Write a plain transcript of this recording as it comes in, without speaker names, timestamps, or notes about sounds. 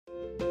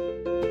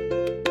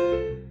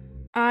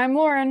I'm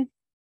Lauren.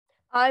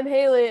 I'm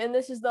Haley, and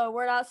this is the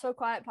We're Not So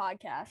Quiet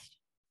podcast.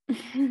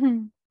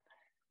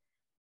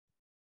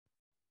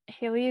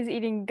 Haley is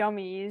eating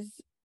gummies.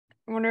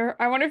 I wonder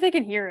if they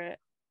can hear it.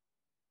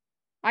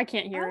 I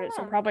can't hear it,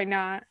 so probably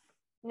not.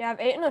 Yeah,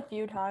 I've eaten a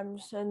few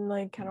times, and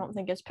I don't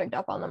think it's picked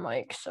up on the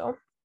mic, so.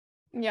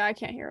 Yeah, I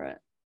can't hear it.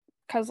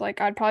 Because,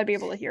 I'd probably be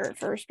able to hear it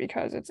first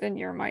because it's in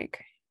your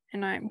mic,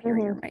 and I'm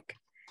hearing your mic.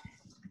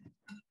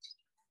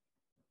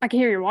 I can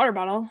hear your water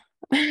bottle.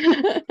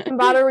 I'm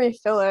about to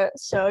refill it,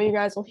 so you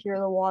guys will hear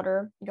the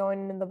water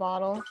going into the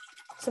bottle.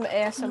 Some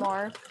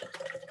ASMR.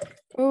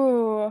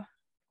 Ooh.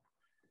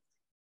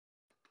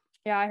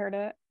 Yeah, I heard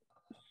it.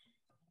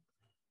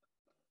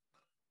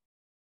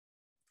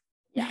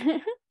 Yeah.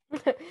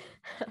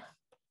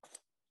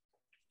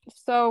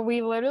 So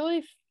we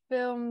literally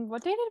filmed.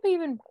 What day did we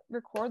even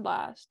record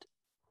last?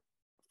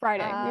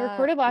 Friday. We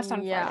recorded last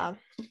on Friday.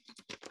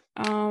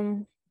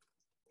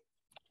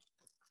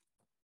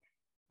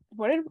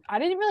 I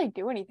didn't really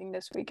do anything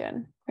this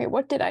weekend. Wait,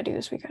 what did I do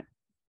this weekend?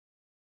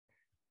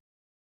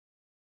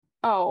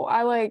 Oh,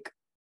 I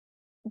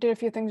did a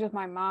few things with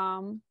my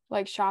mom,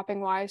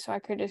 shopping wise, so I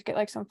could just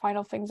get some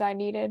final things I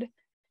needed.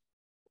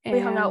 We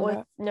hung out with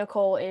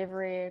Nicole,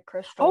 Avery,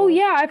 Crystal. Oh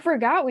yeah, I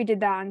forgot we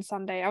did that on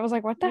Sunday. I was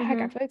like, what the heck?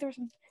 I feel like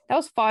that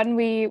was fun.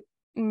 We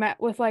met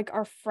with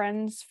our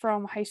friends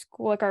from high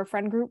school, our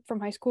friend group from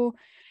high school,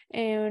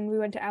 and we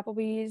went to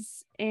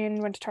Applebee's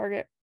and went to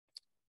Target.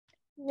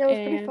 Yeah, it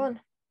was pretty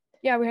fun.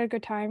 Yeah, we had a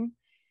good time.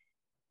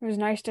 It was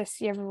nice to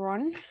see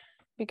everyone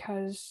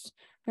because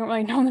we don't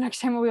really know the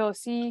next time we'll be able to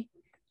see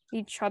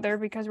each other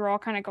because we're all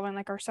kind of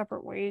going our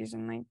separate ways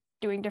and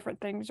doing different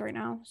things right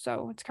now.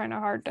 So it's kind of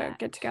hard to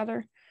get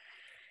together.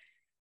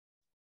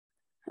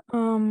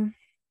 I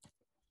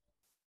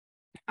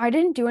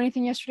didn't do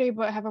anything yesterday,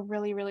 but I have a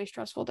really, really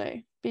stressful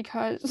day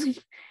because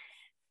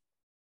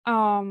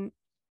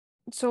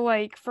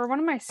so for one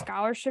of my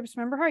scholarships,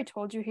 remember how I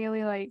told you,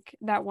 Haley,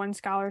 that one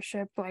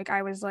scholarship,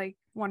 I was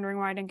wondering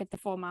why I didn't get the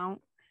full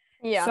amount.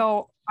 Yeah.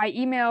 So I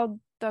emailed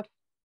the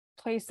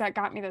place that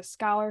got me the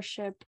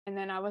scholarship, and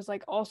then I was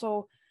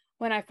also,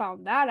 when I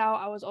found that out,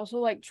 I was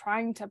also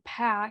trying to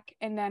pack,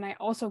 and then I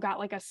also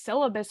got a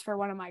syllabus for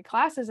one of my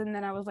classes, and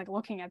then I was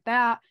looking at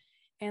that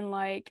and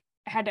I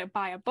had to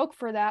buy a book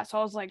for that, so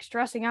I was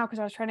stressing out because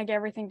I was trying to get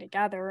everything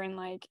together, and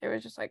it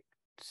was just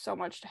so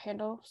much to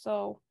handle.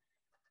 So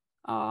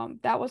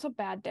that was a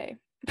bad day.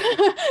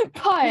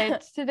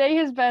 But today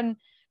has been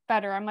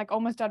better. I'm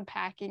almost done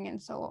packing,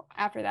 and so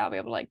after that I'll be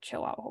able to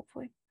chill out,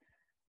 hopefully.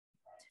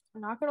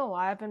 I'm not gonna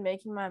lie, I've been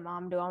making my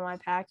mom do all my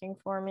packing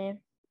for me.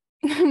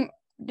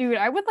 Dude,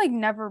 I would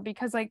never,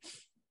 because I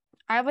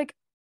have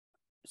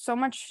so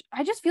much.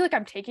 I just feel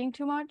I'm taking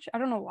too much. I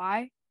don't know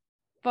why,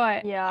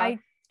 but yeah,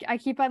 I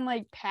keep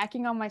on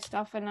packing all my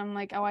stuff, and I'm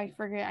oh, I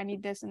forget I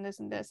need this and this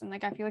and this, and I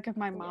feel if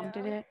my mom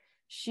did it,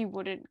 she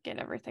wouldn't get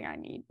everything I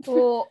need.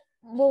 Well,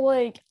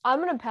 I'm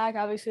gonna pack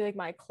obviously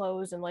my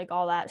clothes and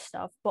all that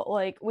stuff, but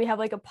we have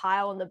a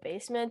pile in the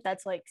basement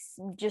that's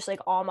just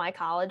all my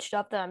college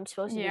stuff that I'm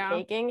supposed to be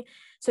taking.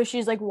 So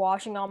she's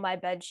washing all my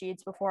bed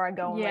sheets before I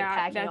go and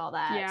packing all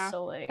that. Yeah.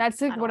 So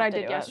that's what I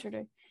did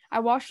yesterday. I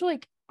washed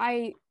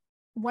I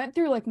went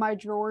through my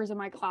drawers in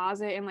my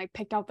closet and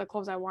picked out the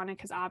clothes I wanted,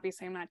 because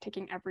obviously I'm not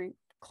taking every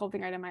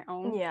clothing item I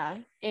own. Yeah.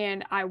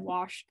 And I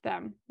washed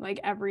them,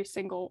 every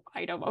single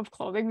item of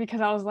clothing,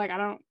 because I was I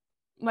don't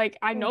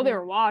I know they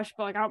were washed,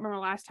 but I don't remember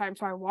last time.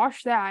 So I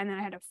washed that, and then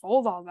I had to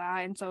fold all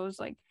that, and so it was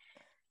a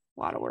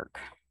lot of work.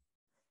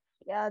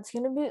 Yeah, it's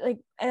gonna be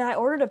and I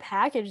ordered a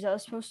package that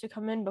was supposed to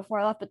come in before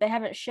I left, but they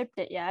haven't shipped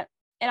it yet.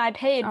 And I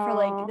paid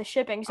for the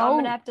shipping, so I'm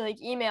gonna have to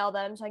email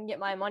them so I can get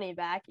my money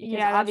back,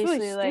 because obviously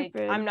really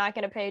I'm not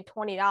gonna pay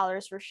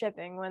 $20 for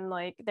shipping when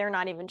they're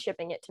not even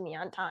shipping it to me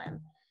on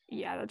time.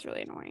 Yeah, that's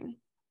really annoying.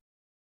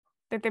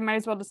 That they might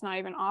as well just not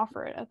even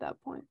offer it at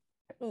that point.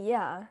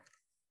 Yeah.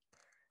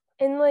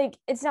 And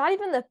it's not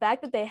even the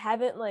fact that they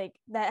haven't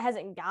that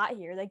hasn't got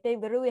here. They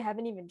literally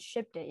haven't even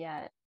shipped it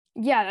yet.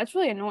 Yeah, that's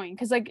really annoying,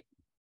 because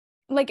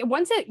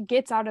once it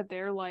gets out of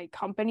their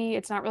company,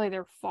 it's not really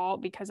their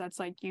fault, because that's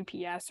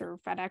UPS or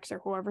FedEx or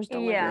whoever's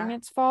delivering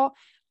its fault.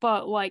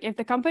 But if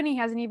the company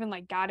hasn't even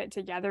got it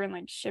together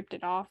and shipped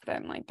it off,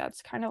 then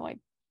that's kind of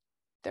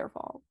their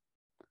fault.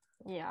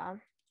 Yeah.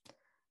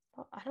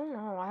 Well, I don't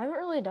know. I haven't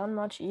really done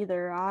much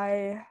either.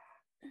 I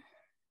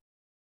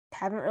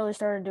haven't really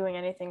started doing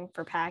anything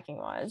for packing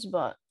wise,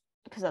 but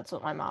because that's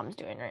what my mom's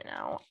doing right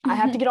now. I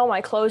have to get all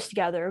my clothes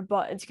together,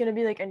 but it's gonna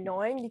be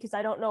annoying because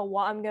I don't know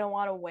what I'm gonna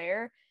want to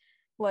wear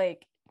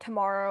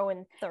tomorrow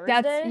and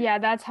Thursday.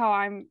 That's how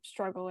I'm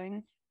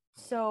struggling.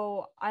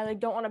 So I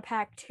don't want to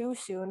pack too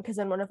soon, because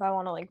then what if I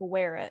want to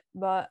wear it?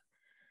 But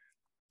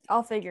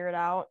I'll figure it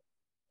out.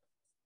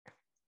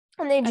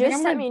 And they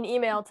just sent me an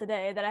email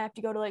today that I have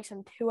to go to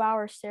some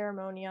 2-hour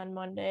ceremony on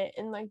Monday,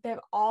 and they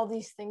have all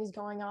these things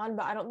going on,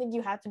 but I don't think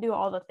you have to do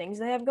all the things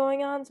they have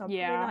going on, so I'm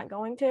probably not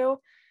going to.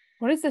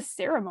 What is the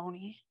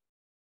ceremony?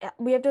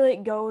 We have to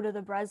go to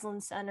the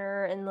Breslin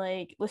Center and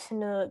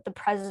listen to the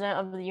president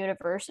of the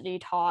university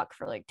talk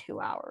for 2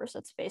 hours.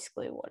 That's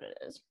basically what it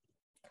is.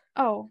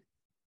 Oh,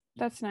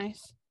 that's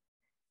nice.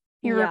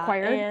 You're Yeah,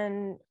 required?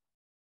 and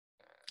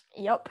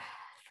yep,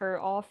 for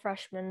all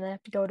freshmen, they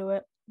have to go to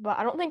it. But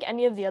I don't think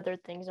any of the other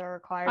things are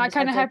required I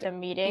kind besides of like have, the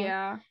meeting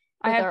yeah,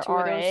 I with have our 2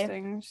 of those RA.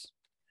 things.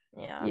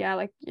 Yeah. Yeah,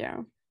 like, yeah.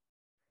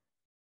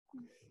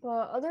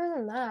 But other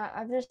than that,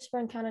 I've just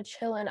been kind of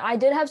chilling. I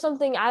did have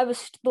something, I have a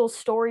little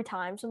story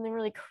time, something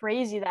really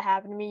crazy that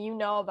happened to me. You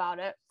know about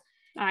it.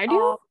 I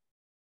do?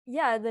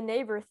 Yeah, the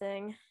neighbor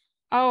thing.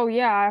 Oh,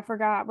 yeah, I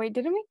forgot. Wait,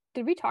 did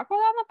we talk about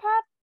that on the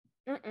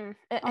pod?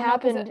 It Oh, no,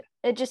 because happened,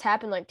 it just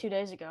happened like 2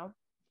 days ago.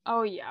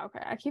 oh, yeah,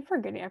 okay. I keep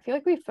forgetting. I feel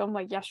like we filmed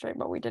like yesterday,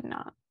 but we did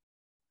not.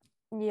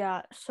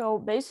 Yeah, so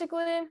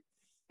basically, I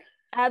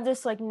have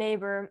this like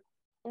neighbor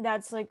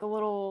that's like a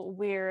little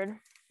weird.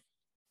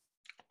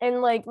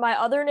 And like my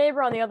other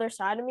neighbor on the other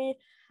side of me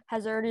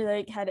has already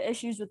like had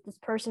issues with this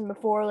person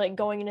before, like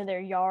going into their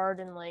yard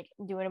and like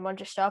doing a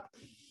bunch of stuff.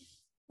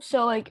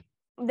 So like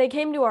they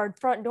came to our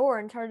front door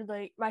and started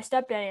like my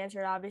stepdad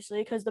answered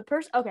obviously because the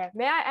person, okay,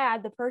 may I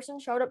add, the person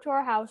showed up to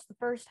our house the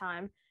first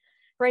time,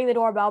 rang the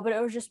doorbell, but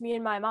it was just me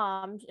and my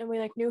mom, and we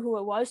like knew who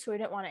it was, so we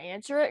didn't want to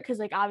answer it because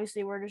like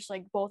obviously we're just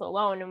like both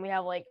alone, and we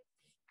have like,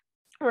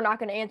 we're not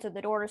going to answer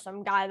the door to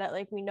some guy that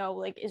like we know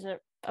like isn't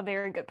a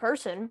very good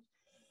person.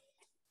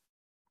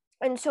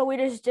 And so we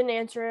just didn't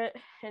answer it,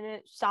 and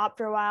it stopped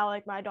for a while.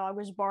 Like my dog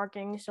was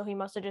barking, so he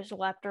must have just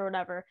left or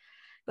whatever.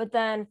 But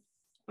then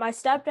my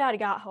stepdad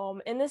got home,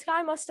 and this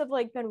guy must have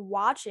like been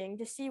watching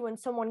to see when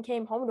someone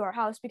came home to our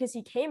house, because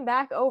he came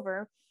back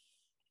over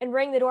and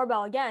rang the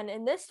doorbell again.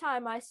 And this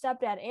time my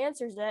stepdad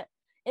answers it,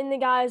 and the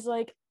guy's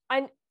like,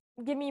 "I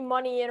give me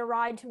money and a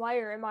ride to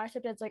Meyer." And my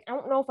stepdad's like, "I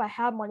don't know if I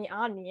have money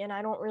on me, and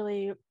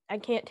I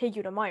can't take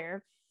you to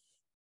Meyer."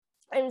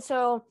 And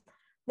so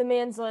the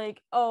man's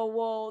like, "Oh,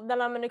 well, then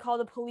I'm going to call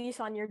the police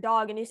on your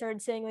dog." And he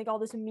started saying like all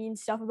this mean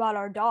stuff about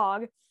our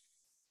dog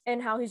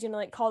and how he's going to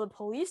like call the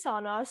police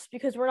on us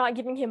because we're not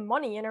giving him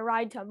money and a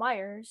ride to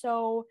Meyer.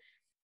 So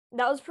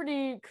that was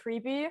pretty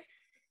creepy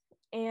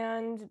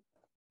and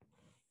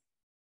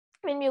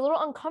made me a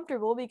little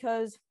uncomfortable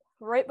because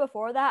right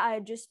before that, I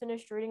had just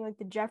finished reading like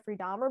the Jeffrey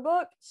Dahmer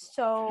book.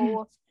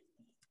 So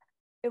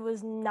it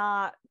was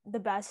not the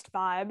best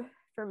vibe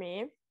for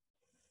me.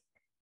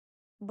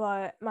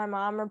 But my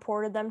mom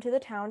reported them to the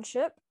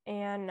township,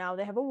 and now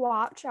they have a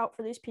watch out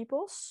for these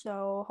people.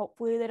 So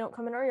hopefully they don't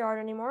come in our yard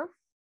anymore.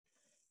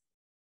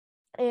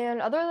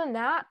 And other than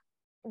that,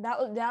 that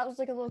was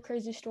like a little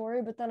crazy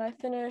story. But then I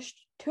finished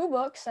 2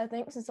 books, I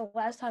think, since the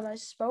last time I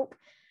spoke.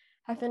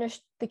 I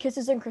finished the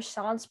Kisses and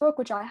Croissants book,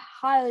 which I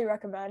highly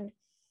recommend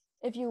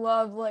if you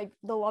love like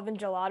the Love and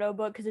Gelato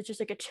book, because it's just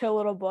like a chill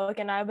little book.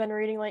 And I've been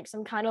reading like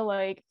some kind of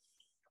like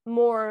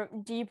more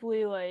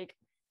deeply like,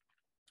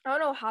 I don't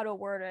know how to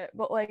word it,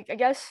 but like I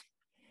guess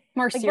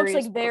More like books serious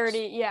like books.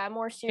 Verity, yeah,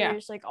 more Yeah.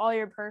 serious, like All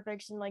Your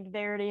Perfects and like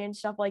Verity and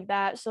stuff like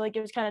that. So like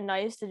it was kind of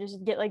nice to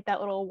just get like that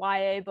little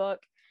YA book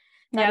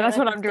that I Yeah, didn't that's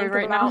have what to I'm doing think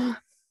right about. now.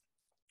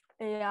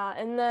 Yeah,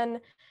 and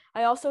then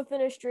I also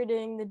finished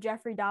reading the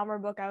Jeffrey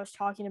Dahmer book I was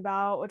talking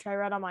about, which I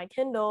read on my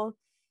Kindle,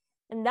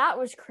 and that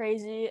was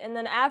crazy. And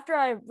then after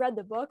I read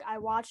the book, I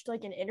watched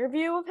like an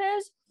interview of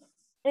his,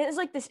 and it was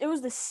like this, it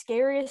was the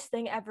scariest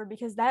thing ever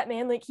because that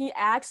man, like he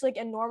acts like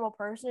a normal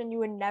person and you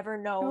would never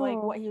know like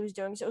what Oh, he was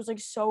doing. So it was like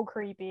so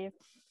creepy,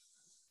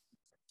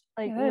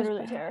 like yeah, that is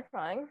literally bad.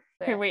 terrifying.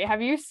 Okay, wait,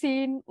 have you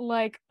seen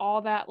like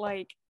all that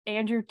like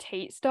Andrew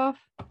Tate stuff?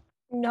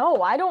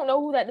 No, I don't know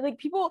who that, like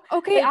people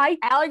Okay, like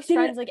I Alex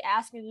didn't. friends like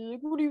ask me like,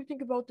 what do you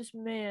think about this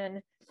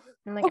man?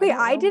 I'm like, I Okay, don't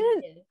know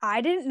who he is.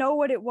 I didn't know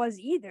what it was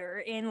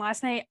either. And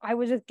last night I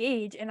was with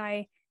Gage and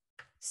I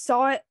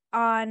saw it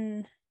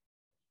on,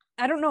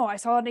 I don't know, I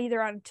saw it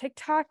either on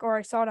TikTok or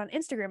I saw it on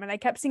Instagram, and I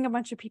kept seeing a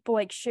bunch of people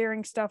like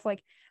sharing stuff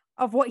like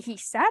of what he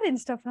said and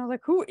stuff. And I was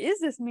like, who is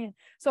this man?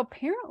 So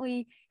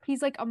apparently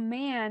he's like a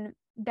man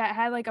that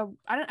had like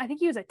I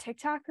think he was a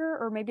TikToker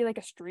or maybe like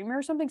a streamer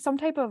or something, some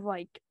type of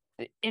like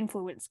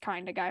influence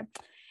kind of guy.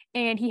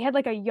 And he had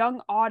like a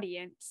young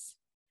audience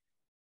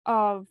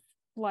of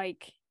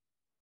like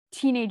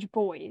teenage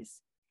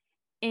boys,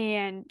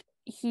 and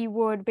he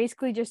would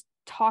basically just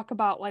talk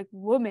about like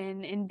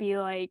women and be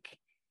like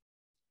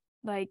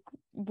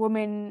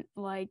women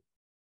like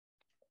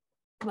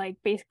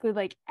basically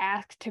like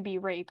ask to be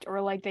raped,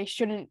 or like they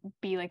shouldn't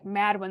be like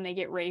mad when they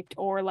get raped,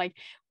 or like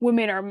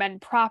women are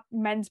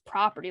men's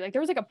property. Like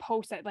there was like a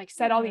post that like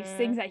said all these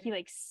things that he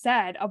like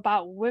said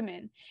about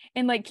women.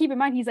 And like keep in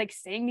mind he's like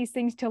saying these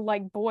things to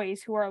like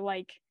boys who are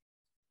like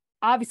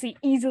obviously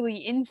easily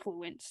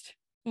influenced.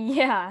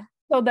 Yeah.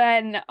 So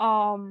then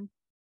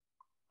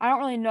I don't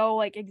really know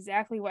like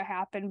exactly what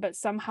happened, but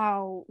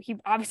somehow he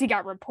obviously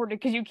got reported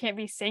because you can't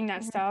be saying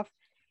that stuff.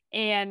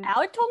 And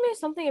Alec told me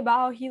something about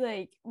how he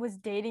like was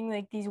dating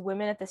like these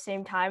women at the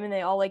same time, and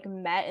they all like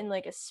met in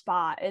like a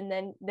spot, and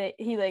then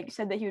he like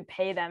said that he would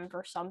pay them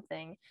for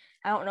something.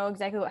 I don't know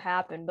exactly what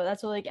happened, but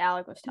that's what like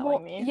Alec was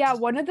telling me. yeah,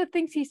 one of the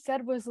things he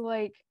said was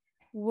like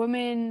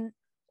women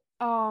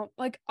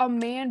like a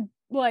man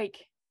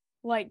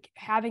like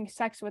having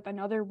sex with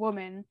another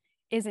woman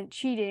isn't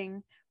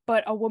cheating,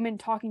 but a woman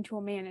talking to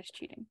a man is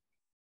cheating.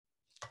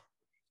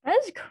 That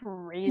is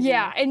crazy.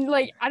 Yeah, and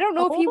like I don't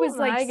know if he Oh was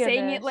like my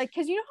saying it goodness. like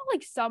because you know how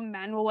like some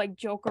men will like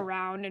joke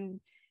around and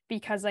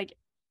because like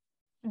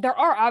there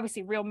are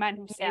obviously real men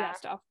who say Yeah. that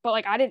stuff, but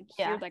like I didn't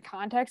hear Yeah. the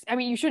context. I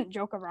mean, you shouldn't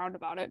joke around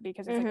about it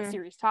because it's like a Mhm.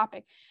 serious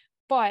topic.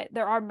 But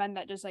there are men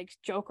that just like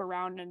joke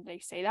around and they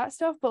say that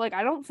stuff, but like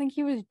I don't think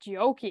he was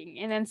joking.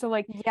 And then so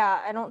like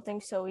Yeah, I don't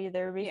think so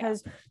either Yeah.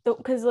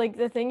 because like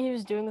the thing he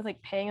was doing with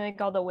like paying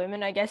like all the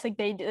women, I guess like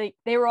they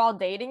were all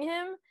dating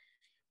him,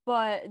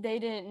 but they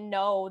didn't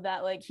know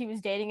that like he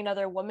was dating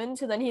another woman.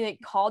 So then he like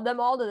called them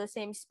all to the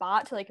same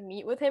spot to like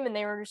meet with him, and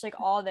they were just like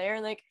all there.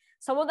 And like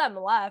some of them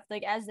left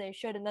like as they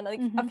should, and then like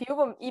a Mhm. few of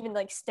them even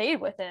like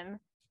stayed with him.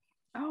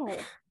 Oh,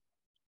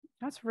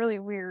 that's really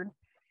weird.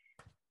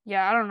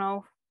 Yeah, I don't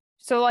know.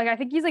 So like I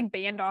think he's like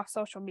banned off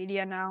social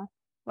media now.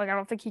 Like I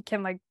don't think he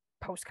can like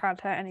post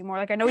content anymore.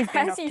 Like I know he's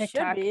banned As off he should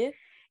TikTok. be.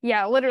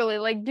 Yeah, literally.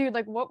 Like, dude,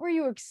 like what were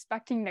you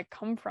expecting to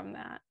come from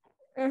that?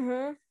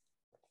 Mm-hmm.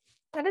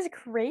 That is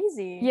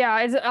crazy. Yeah,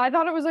 I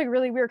thought it was like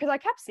really weird because I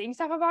kept seeing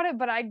stuff about it,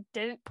 but I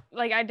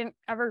didn't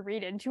ever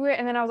read into it.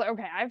 And then I was like,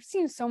 okay, I've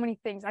seen so many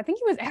things. I think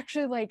he was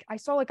actually like I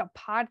saw like a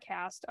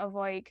podcast of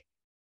like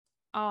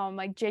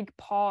Jake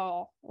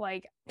Paul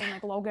like and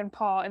like Logan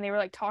Paul, and they were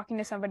like talking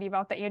to somebody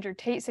about the Andrew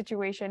Tate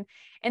situation,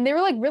 and they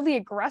were like really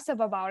aggressive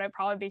about it,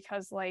 probably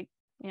because like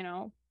you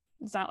know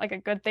it's not like a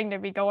good thing to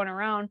be going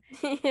around.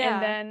 And Yeah.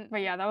 then but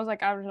yeah, that was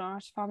like I don't know, I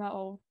just found that a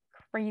little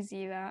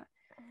crazy that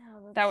Yeah,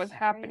 that was that's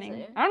happening.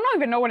 crazy. I don't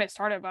even know when it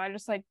started, but I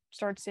just like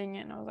started seeing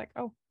it and I was like,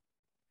 oh.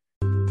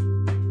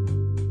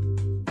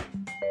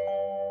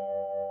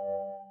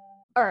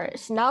 All right,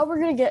 so now we're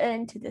gonna get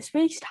into this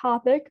week's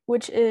topic,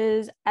 which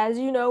is, as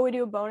you know, we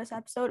do a bonus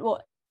episode.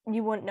 Well,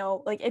 you wouldn't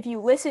know, like if you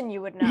listen,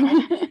 you would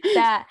know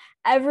that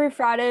every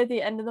Friday at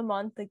the end of the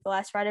month, like the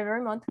last Friday of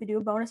every month, we do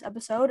a bonus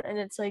episode, and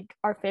it's like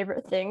our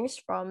favorite things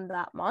from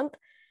that month.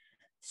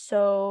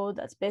 So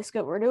that's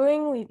basically what we're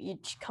doing. We've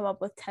each come up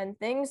with 10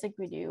 things like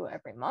we do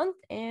every month,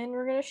 and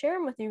we're gonna share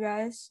them with you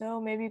guys. So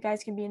maybe you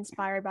guys can be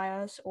inspired by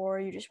us, or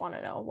you just want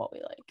to know what we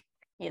like.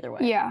 Either way.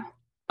 Yeah.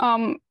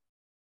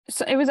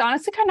 So it was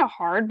honestly kind of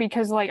hard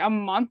because like a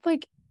month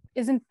like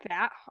isn't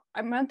that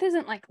a month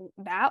isn't like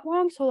that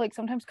long, so like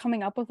sometimes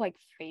coming up with like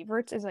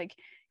favorites is like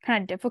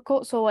kind of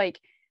difficult. So like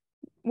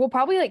we'll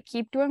probably like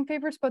keep doing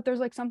favorites, but there's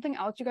like something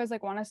else you guys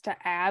like want us to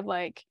add,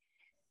 like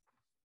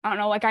I don't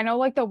know, like I know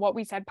like the What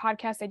We Said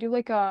podcast, they do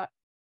like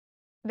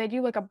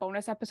a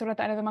bonus episode at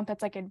the end of the month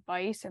that's like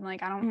advice, and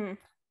like I don't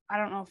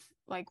know if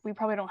like we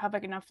probably don't have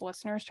like enough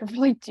listeners to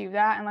really do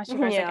that unless you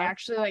guys like Yeah.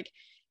 actually like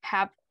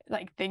have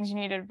like things you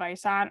need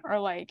advice on, or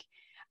like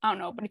I don't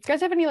know. But if you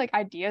guys have any like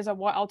ideas of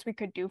what else we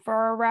could do for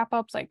our wrap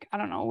ups, like I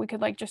don't know, we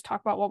could like just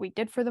talk about what we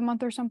did for the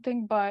month or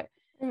something. But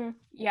Mhm.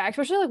 yeah,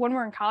 especially like when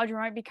we're in college, it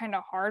might be kind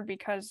of hard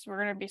because we're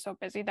gonna be so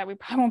busy that we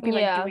probably won't be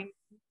like Yeah. doing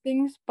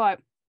things, but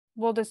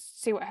we'll just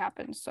see what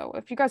happens. So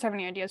if you guys have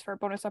any ideas for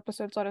bonus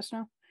episodes, let us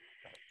know.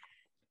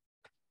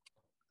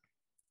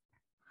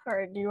 All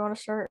right, do you want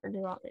to start or do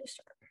you want me to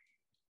start?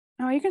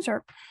 Oh, you can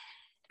start.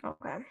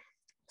 Okay.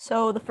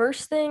 So the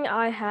first thing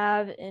I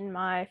have in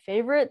my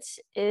favorites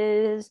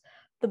is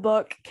the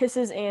book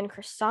Kisses and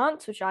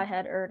Croissants, which I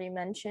had already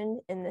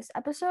mentioned in this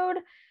episode.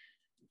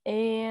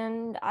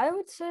 And I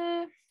would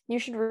say you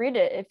should read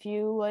it if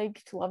you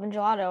liked Love and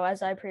Gelato,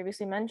 as I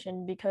previously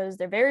mentioned, because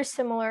they're very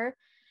similar.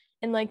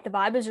 And like the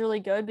vibe is really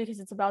good because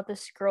it's about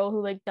this girl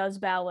who like does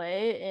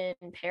ballet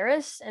in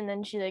Paris, and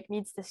then she like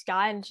meets this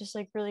guy, and it's just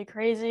like really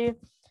crazy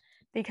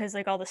because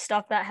like all the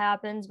stuff that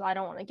happens, but I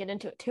don't want to get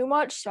into it too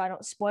much, so I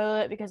don't spoil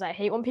it because I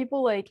hate when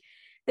people like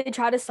they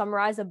try to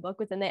summarize a book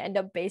but then they end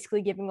up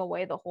basically giving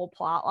away the whole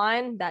plot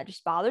line. That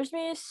just bothers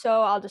me,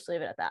 so I'll just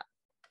leave it at that.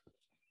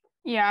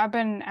 Yeah, I've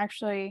been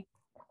actually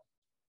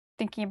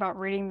thinking about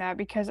reading that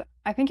because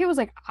I think it was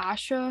like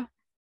Asha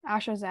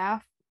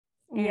Zaff.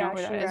 You know who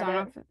that is? I don't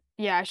know if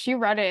yeah, she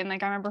read it, and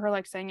like I remember her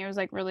like saying it was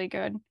like really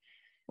good.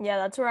 Yeah,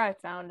 that's where I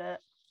found it.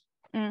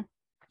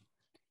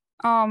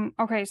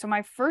 Okay, so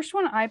my first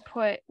one I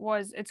put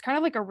was, it's kind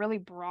of like a really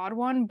broad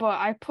one, but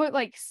I put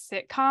like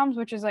sitcoms,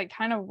 which is like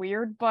kind of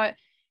weird, but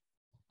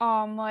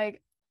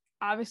like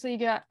obviously you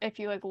get, if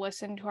you like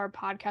listen to our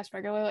podcast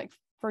regularly, like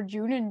for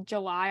June and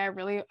July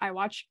I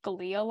watched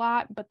Glee a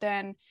lot, but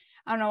then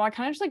I don't know, I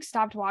kind of just like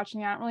stopped watching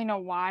it. I don't really know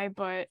why,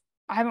 but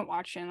I haven't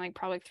watched it in like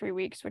probably like 3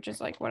 weeks, which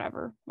is like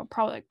whatever. I'll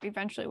probably like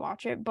eventually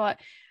watch it, but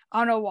I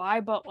don't know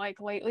why. But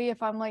like lately,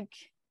 if I'm like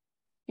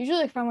usually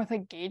like if I'm with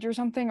like Gage or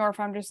something, or if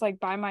I'm just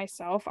like by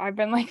myself, I've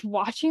been like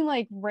watching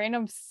like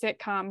random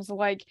sitcoms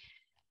like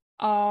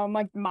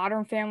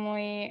Modern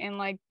Family and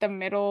like The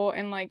Middle,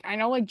 and like I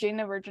know like Jane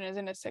the Virgin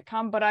isn't a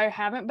sitcom, but I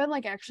haven't been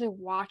like actually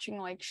watching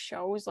like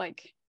shows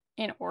like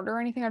in order or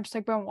anything. I've just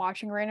like been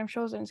watching random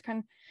shows, and it's kind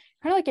of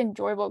like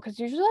enjoyable because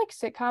usually like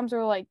sitcoms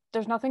are like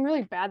there's nothing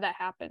really bad that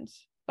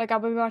happens. Like I'll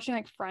be watching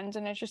like Friends,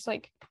 and it's just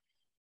like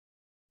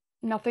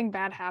nothing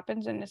bad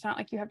happens, and it's not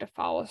like you have to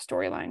follow a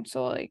storyline.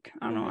 So like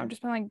I don't know, I've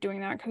just been like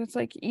doing that because it's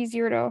like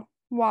easier to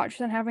watch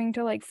than having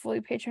to like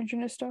fully pay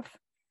attention to stuff.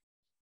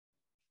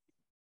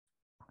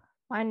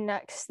 My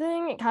next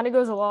thing, it kind of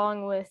goes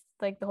along with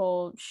like the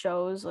whole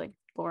shows like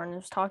Lauren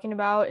was talking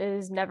about,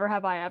 is Never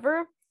Have I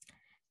Ever.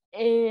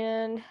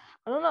 And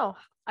I don't know.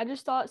 I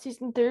just thought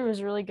season 3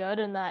 was really good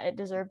and that it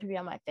deserved to be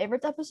on my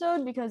favorites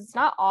episode, because it's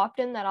not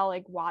often that I'll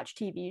like watch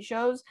TV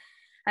shows.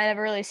 I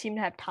never really seem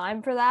to have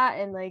time for that.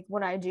 And like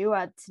when I do,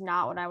 it's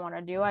not what I want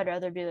to do. I'd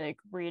rather be like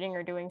reading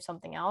or doing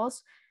something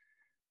else.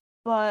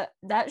 But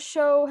that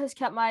show has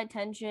kept my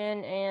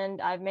attention, and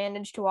I've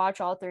managed to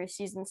watch all 3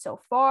 seasons so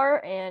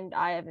far, and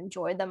I have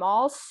enjoyed them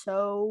all.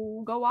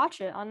 So go watch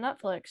it on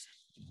Netflix.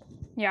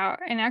 Yeah,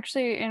 and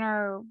actually in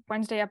our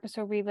Wednesday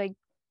episode, we like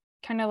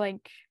kind of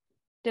like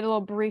did a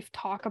little brief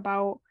talk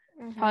about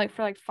probably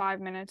for like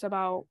 5 minutes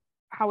about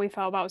how we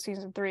felt about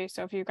season 3.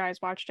 So if you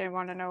guys watched it and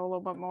want to know a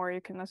little bit more,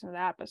 you can listen to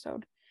that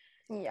episode.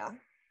 Yeah.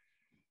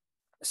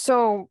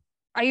 So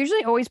I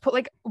usually always put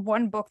like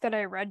one book that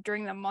I read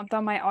during the month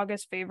on my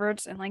August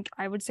favorites. And like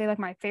I would say like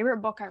my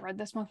favorite book I read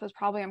this month was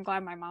probably I'm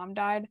Glad My Mom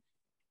Died,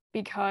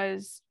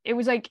 because it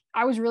was like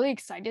I was really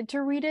excited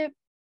to read it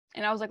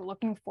and I was like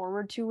looking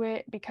forward to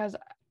it, because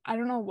I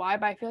don't know why,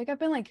 but I feel like I've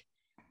been like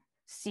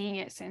seeing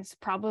it since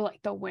probably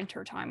like the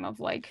winter time of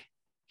like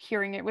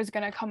hearing it was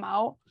gonna come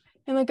out.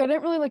 And like I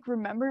didn't really like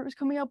remember it was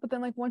coming out, but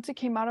then like once it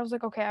came out, I was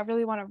like, okay, I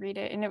really want to read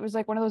it. And it was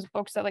like one of those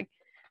books that like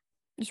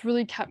just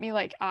really kept me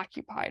like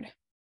occupied.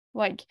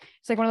 Like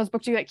it's like one of those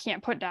books you like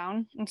can't put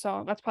down. And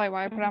so that's probably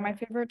why I put it on my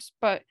favorites.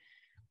 But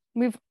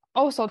we've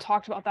also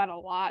talked about that a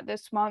lot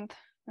this month.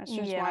 That's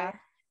just why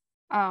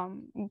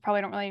we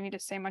probably don't really need to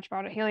say much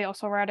about it. Haley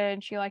also read it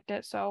and she liked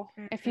it. So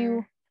if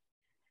you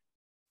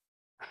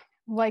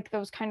like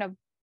those kind of,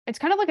 it's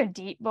kind of like a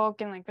deep book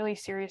and like really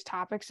serious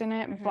topics in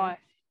it, but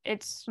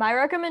it's my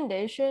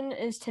recommendation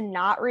is to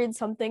not read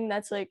something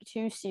that's like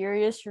too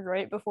serious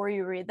right before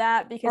you read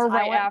that, because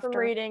right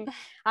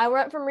I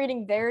went from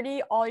reading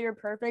Verity, All Your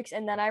Perfects,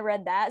 and then I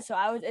read that,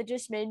 so it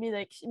just made me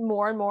like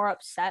more and more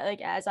upset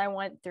like as I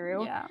went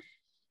through. Yeah,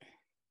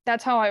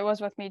 that's how it was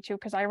with me too,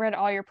 because I read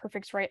All Your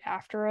Perfects right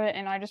after it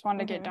and I just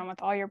wanted to get done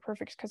with All Your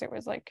Perfects because it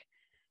was like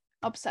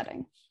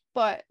upsetting.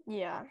 But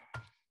yeah,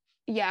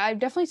 I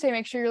definitely say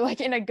make sure you're like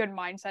in a good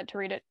mindset to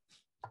read it,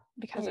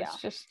 because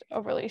it's just a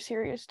really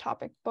serious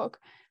topic book,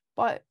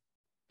 but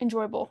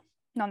enjoyable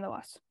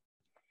nonetheless.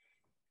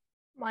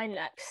 My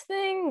next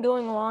thing,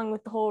 going along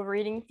with the whole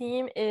reading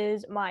theme,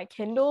 is my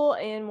Kindle,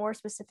 and more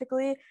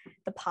specifically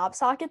the pop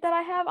socket that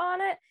I have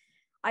on it.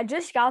 I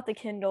just got the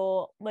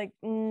Kindle like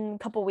a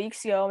couple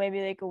weeks ago,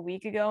 maybe like a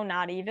week ago,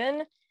 not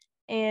even.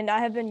 And I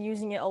have been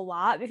using it a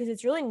lot because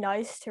it's really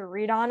nice to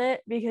read on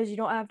it, because you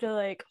don't have to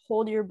like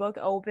hold your book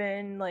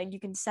open. Like you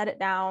can set it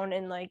down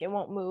and like it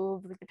won't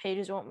move, like the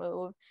pages won't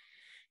move.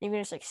 You can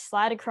just like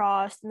slide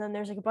across, and then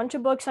there's like a bunch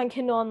of books on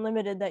Kindle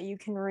Unlimited that you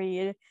can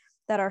read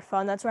that are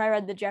fun. That's why I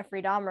read the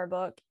Jeffrey Dahmer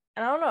book.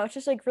 And I don't know, it's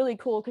just like really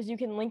cool because you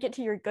can link it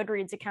to your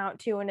Goodreads account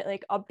too, and it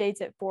like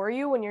updates it for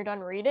you when you're done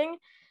reading.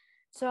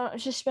 So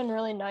it's just been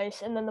really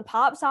nice. And then the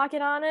pop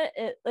socket on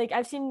it like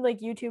I've seen like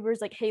YouTubers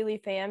like Haley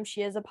Pham,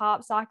 she has a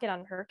pop socket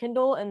on her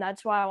Kindle, and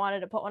that's why I wanted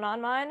to put one on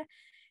mine,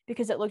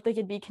 because it looked like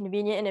it'd be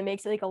convenient and it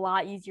makes it like a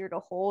lot easier to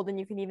hold, and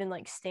you can even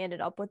like stand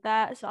it up with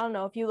that. So I don't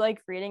know, if you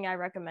like reading, I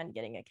recommend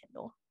getting a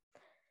Kindle.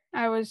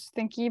 I was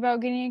thinking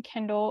about getting a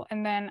Kindle,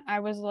 and then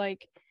I was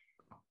like,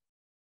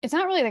 it's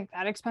not really like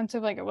that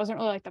expensive. Like it wasn't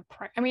really like the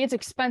price. I mean, it's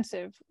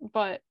expensive,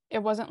 but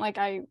it wasn't like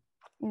I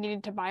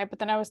needed to buy it. But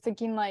then I was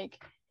thinking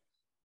like,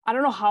 I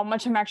don't know how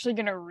much I'm actually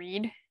gonna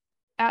read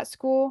at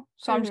school,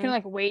 so I'm just gonna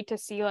like wait to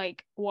see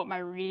like what my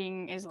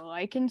reading is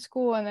like in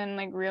school, and then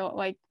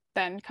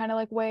then kind of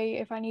like weigh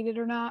if I need it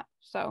or not.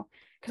 So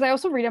because I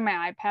also read on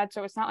my iPad,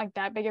 so it's not like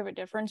that big of a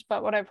difference.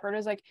 But what I've heard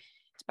is like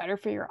it's better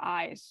for your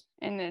eyes,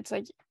 and it's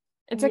like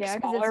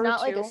smaller, it's not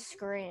too. like a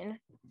screen.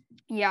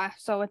 Yeah,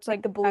 so it's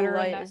like the blue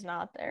light is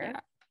not there. Yeah,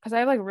 because I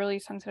have like really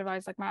sensitive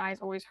eyes. Like my eyes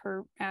always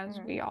hurt, as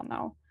we all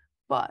know.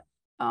 But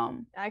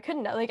I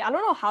couldn't like, I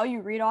don't know how you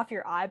read off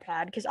your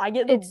iPad, because I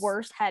get the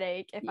worst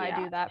headache if I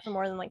do that for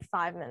more than like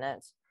 5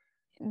 minutes.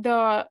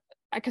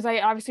 Because I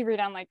obviously read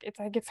on like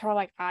it's for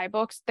like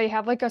iBooks. They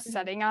have like a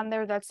setting on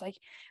there that's like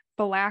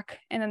black,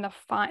 and then the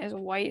font is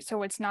white,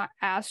 so it's not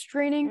as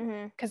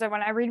straining. Because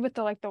when I read with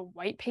the like the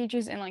white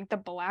pages and like the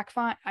black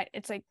font,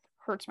 it's like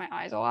hurts my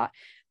eyes a lot.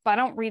 But I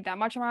don't read that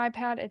much on my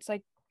iPad. It's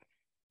like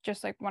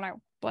just like when I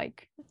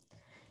like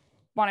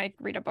want to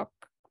read a book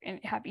and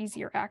have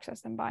easier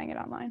access than buying it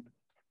online.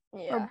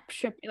 Or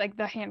ship like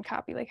the hand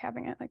copy, like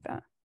having it like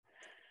that.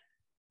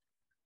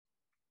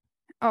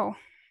 Oh,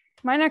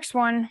 my next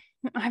one,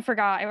 I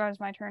forgot it was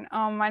my turn.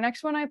 My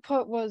next one I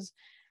put was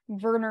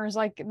Werner's,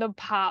 like the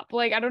pop.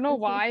 Like I don't know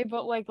why,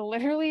 but like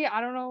literally I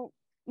don't know.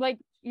 Like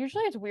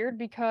usually it's weird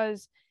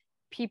because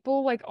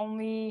people like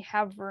only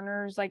have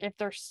Werner's like if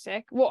they're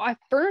sick. Well,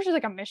 Werner's is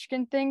like a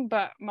Michigan thing,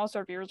 but most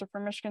of our viewers are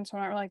from Michigan, so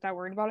I'm not really like that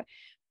worried about it.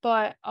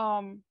 But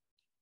I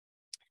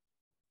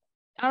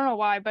don't know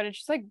why, but it's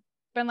just like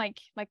been like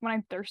when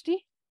I'm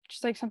thirsty,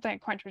 just like something I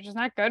quench, which is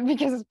not good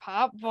because it's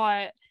pop, but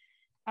I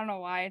don't know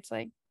why it's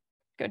like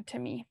good to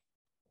me.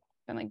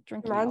 been like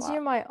drinking a Reminds me lot.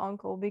 of my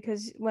uncle,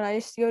 because when I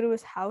used to go to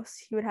his house,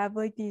 he would have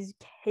like these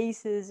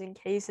cases and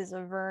cases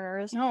of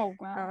Verner's. Oh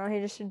I wow. don't know,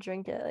 he just should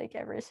drink it like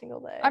every single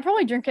day. I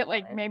probably drink it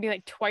like Funny. maybe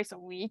like twice a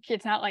week.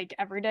 It's not like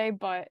every day,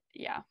 but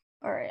yeah.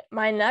 All right,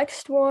 my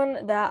next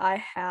one that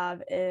I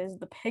have is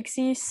the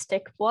Pixie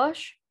Stick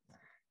Blush.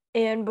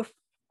 And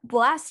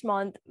last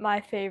month, in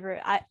my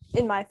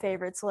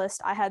favorites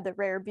list, I had the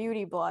Rare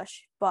Beauty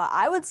blush, but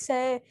I would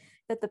say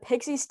that the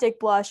Pixie Stick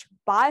Blush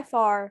by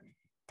far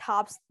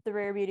tops the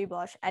Rare Beauty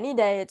blush any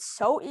day. It's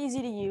so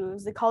easy to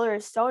use. The color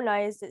is so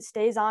nice. It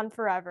stays on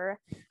forever.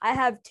 I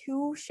have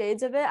 2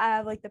 shades of it. I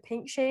have like the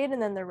pink shade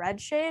and then the red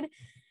shade.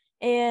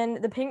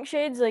 And the pink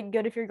shade's like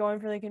good if you're going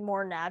for like a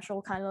more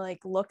natural kind of like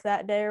look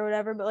that day or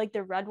whatever. But like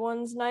the red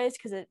one's nice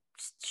because it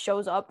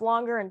shows up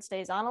longer and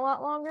stays on a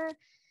lot longer.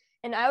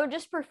 And I would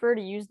just prefer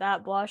to use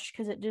that blush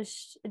because it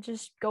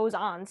just goes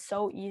on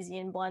so easy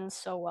and blends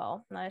so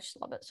well. And I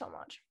just love it so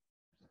much.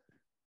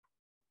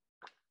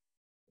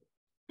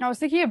 I was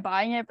thinking of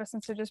buying it, but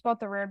since I just bought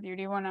the Rare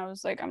Beauty one, I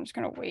was like, I'm just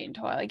gonna wait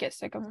until I like get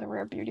sick of the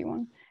Rare Beauty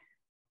one.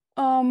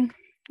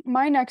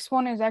 My next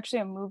one is actually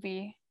a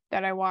movie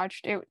that I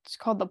watched. It's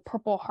called the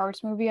Purple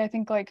Hearts movie. I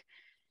think like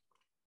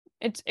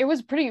it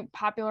was pretty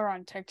popular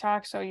on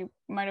TikTok, so you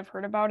might have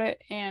heard about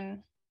it. And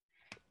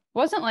it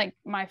wasn't like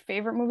my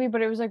favorite movie,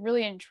 but it was like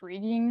really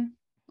intriguing.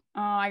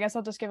 I guess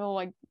I'll just give a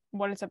like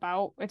what it's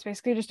about. It's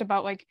basically just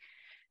about like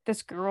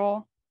this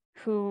girl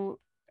who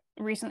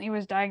recently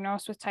was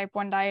diagnosed with type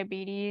 1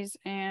 diabetes,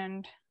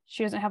 and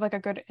she doesn't have like a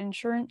good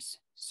insurance,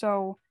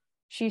 so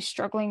she's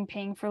struggling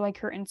paying for like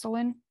her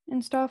insulin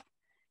and stuff.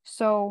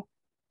 So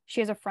she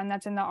has a friend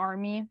that's in the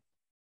army,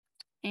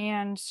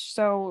 and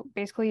so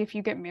basically if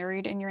you get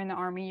married and you're in the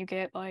army, you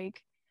get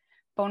like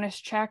bonus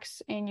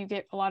checks, and you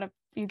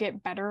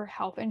get better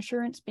health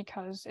insurance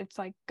because it's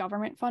like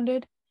government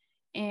funded.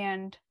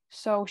 And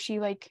so she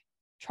like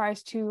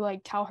tries to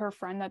like tell her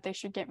friend that they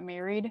should get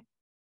married,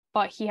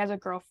 but he has a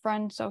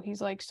girlfriend, so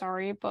he's like,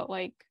 sorry, but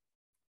like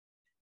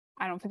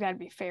I don't think that'd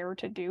be fair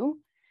to do.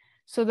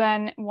 So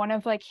then one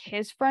of like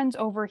his friends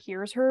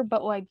overhears her,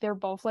 but like they're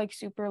both like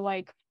super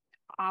like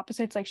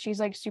opposites. Like she's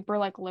like super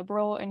like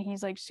liberal and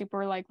he's like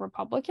super like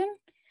Republican.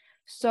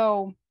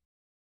 So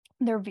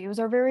their views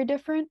are very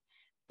different,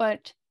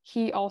 but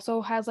he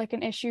also has like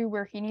an issue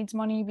where he needs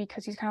money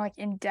because he's kind of like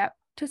in debt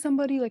to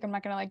somebody. Like I'm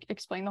not gonna like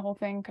explain the whole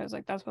thing because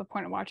like that's the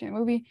point of watching the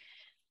movie.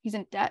 He's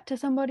in debt to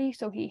somebody,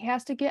 so he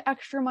has to get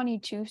extra money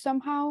too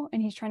somehow,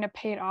 and he's trying to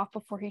pay it off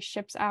before he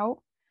ships out.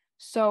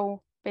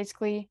 So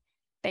basically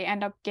they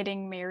end up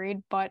getting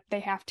married, but they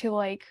have to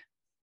like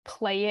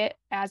play it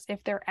as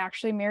if they're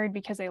actually married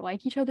because they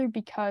like each other.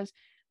 Because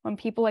when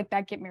people like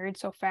that get married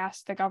so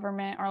fast, the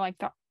government or like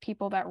the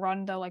people that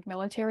run the like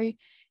military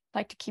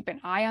like to keep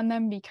an eye on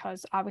them,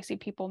 because obviously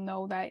people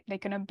know that they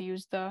can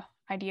abuse the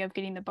idea of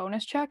getting the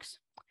bonus checks.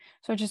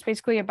 So it's just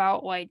basically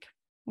about like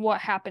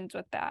what happens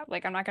with that.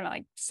 Like I'm not gonna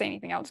like say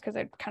anything else because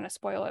I'd kind of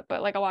spoil it,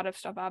 but like a lot of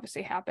stuff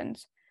obviously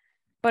happens.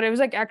 But it was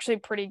like actually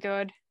pretty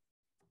good,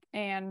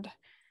 and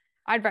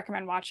I'd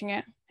recommend watching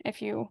it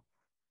if you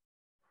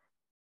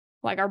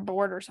like are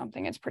bored or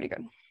something. It's pretty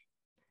good.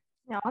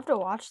 Yeah, I'll have to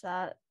watch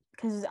that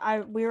because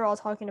we were all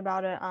talking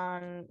about it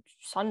on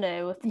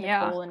Sunday with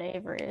Nicole and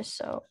Avery.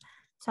 So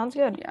sounds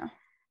good. Yeah.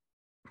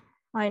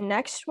 My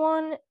next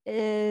one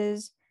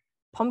is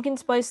pumpkin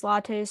spice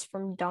lattes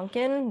from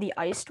Dunkin', the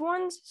iced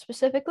ones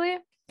specifically,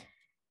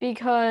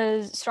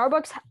 because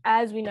Starbucks,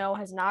 as we know,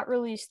 has not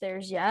released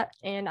theirs yet,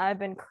 and I've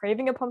been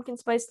craving a pumpkin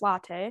spice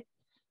latte.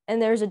 And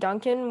there's a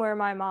Dunkin' where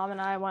my mom and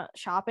I went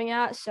shopping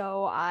at,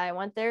 so I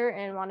went there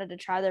and wanted to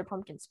try their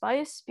pumpkin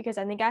spice because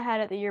I think I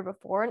had it the year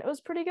before and it was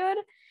pretty good.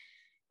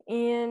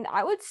 And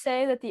I would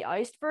say that the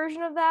iced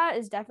version of that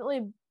is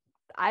definitely,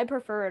 I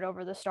prefer it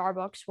over the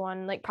Starbucks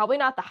one. Like probably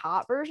not the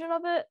hot version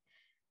of it,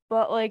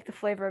 but like the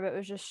flavor of it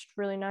was just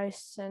really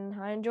nice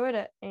and I enjoyed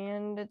it.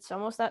 And it's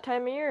almost that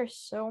time of year,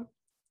 so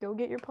go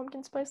get your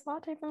pumpkin spice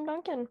latte from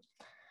Dunkin'.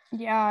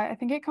 Yeah, I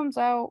think it comes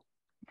out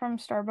from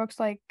Starbucks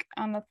like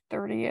on the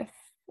 30th,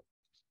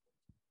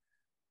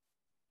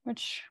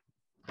 which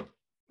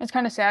is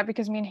kind of sad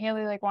because me and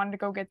Haley like wanted to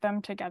go get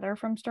them together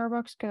from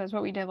Starbucks because that's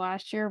what we did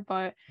last year,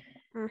 but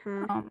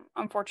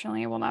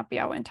unfortunately it will not be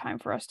out in time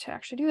for us to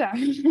actually do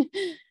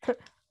that.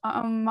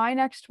 My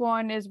next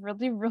one is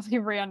really, really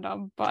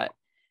random, but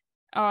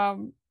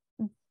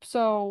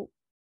so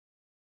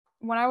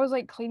when I was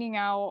like cleaning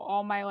out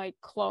all my like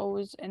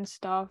clothes and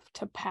stuff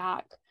to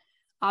pack,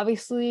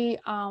 obviously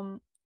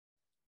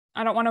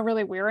I don't want to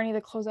really wear any of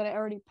the clothes that I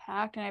already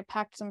packed, and I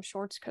packed some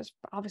shorts because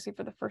obviously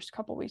for the first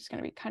couple weeks it's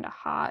going to be kind of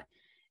hot.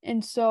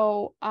 And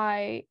so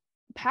I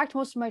packed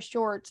most of my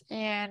shorts,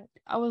 and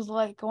I was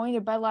like going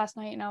to bed last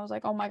night and I was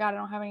like, oh my God, I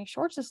don't have any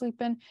shorts to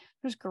sleep in.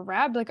 I just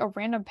grabbed like a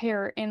random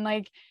pair, and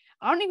like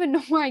I don't even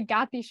know where I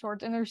got these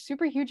shorts, and they're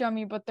super huge on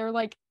me, but they're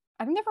like,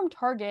 I think they're from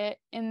Target,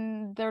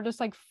 and they're just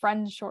like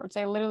Friends shorts.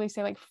 They literally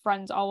say like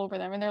Friends all over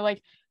them, and they're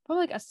like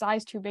probably like a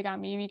size too big on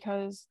me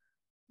because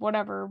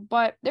whatever,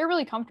 but they're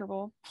really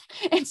comfortable.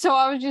 And so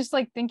I was just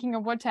like thinking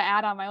of what to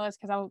add on my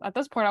list because at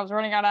this point I was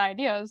running out of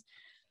ideas.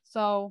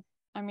 So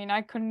I mean,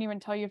 I couldn't even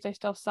tell you if they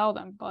still sell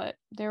them, but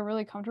they're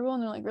really comfortable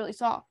and they're like really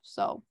soft.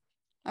 So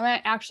I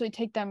might actually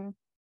take them,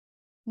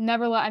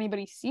 never let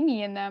anybody see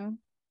me in them,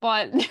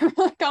 but they're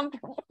really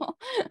comfortable.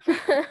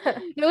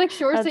 They're like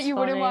shorts that That's you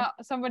wouldn't funny. want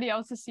somebody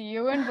else to see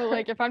you in, but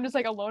like if I'm just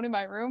like alone in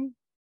my room,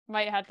 I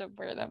might have to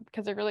wear them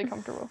because they're really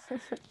comfortable.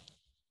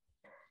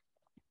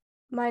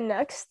 My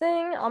next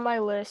thing on my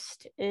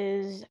list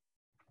is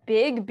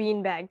big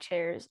beanbag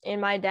chairs.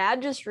 And my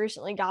dad just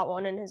recently got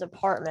one in his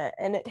apartment,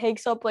 and it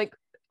takes up like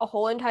a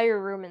whole entire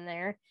room in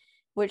there,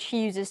 which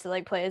he uses to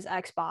like play his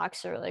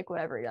Xbox or like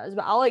whatever he does.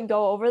 But I'll like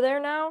go over there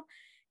now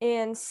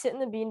and sit in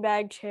the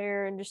beanbag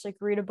chair and just like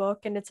read a book,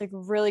 and it's like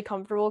really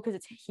comfortable because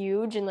it's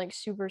huge and like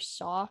super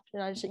soft,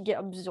 and I just like, get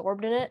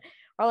absorbed in it,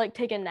 or like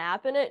take a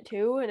nap in it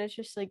too, and it's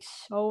just like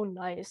so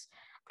nice.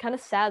 I'm kind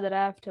of sad that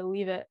I have to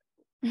leave it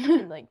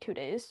in like 2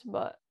 days,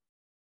 but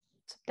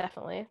it's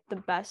definitely the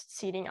best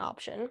seating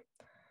option.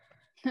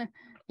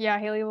 Yeah,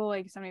 Haley will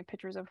like send me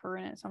pictures of her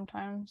in it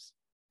sometimes.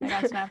 Like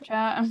on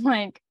Snapchat. I'm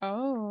like,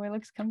 oh, it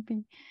looks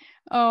comfy.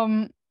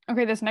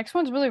 Okay, this next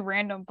one's really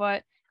random,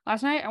 but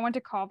last night I went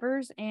to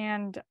Culver's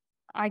and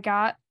I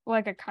got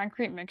like a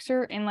concrete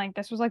mixer, and like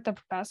this was like the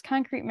best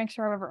concrete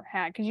mixer I've ever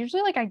had. Cause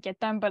usually like I get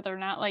them, but they're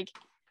not like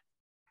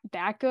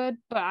that good.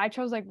 But I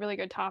chose like really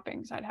good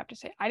toppings, I'd have to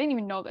say. I didn't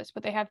even know this,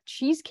 but they have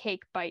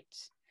cheesecake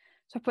bites.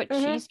 So I put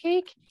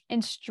cheesecake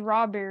and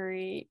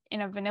strawberry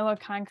in a vanilla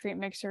concrete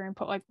mixer and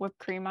put like whipped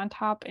cream on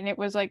top, and it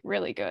was like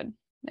really good.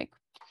 Like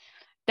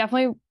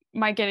definitely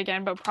might get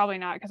again, but probably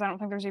not because I don't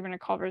think there's even a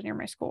Culver's near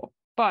my school.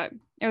 But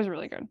it was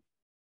really good.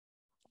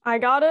 I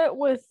got it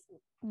with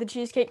the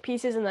cheesecake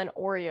pieces and then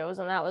Oreos,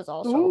 and that was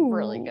also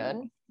really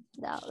good.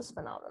 That was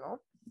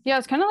phenomenal. Yeah,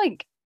 it's kind of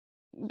like,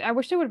 I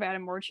wish they would have added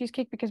more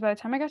cheesecake because by the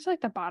time I got to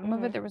like the bottom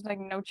of it, there was like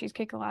no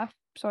cheesecake left.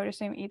 So I just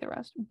didn't eat the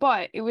rest.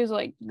 But it was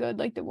like good,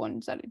 like the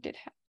ones that it did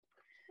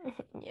have.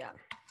 Yeah.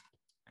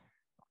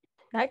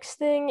 Next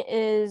thing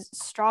is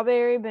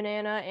strawberry,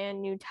 banana,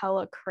 and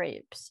Nutella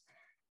crepes.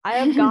 I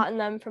have gotten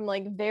them from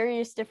like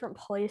various different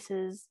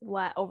places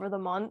over the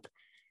month.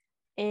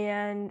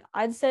 And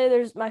I'd say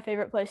there's my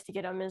favorite place to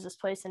get them is this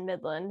place in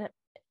Midland.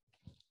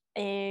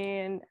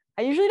 And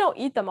I usually don't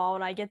eat them all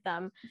when I get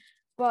them.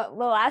 But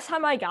the last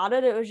time I got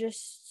it, it was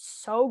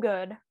just so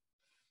good.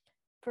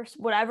 For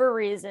whatever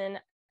reason,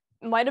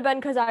 might have been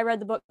because I read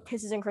the book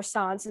Kisses and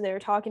Croissants, and they were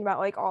talking about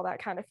like all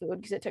that kind of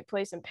food because it took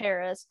place in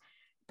Paris.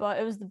 But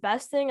it was the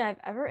best thing I've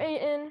ever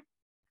eaten.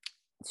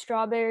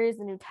 Strawberries,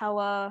 the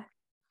Nutella,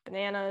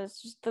 bananas,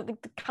 just the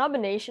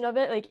combination of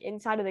it, like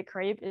inside of the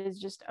crepe, is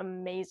just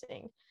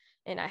amazing,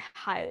 and I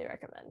highly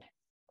recommend.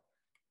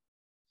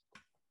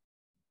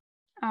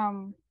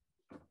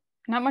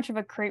 Not much of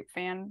a crepe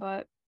fan,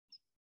 but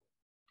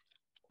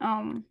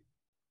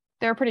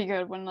they're pretty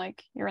good when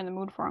like you're in the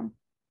mood for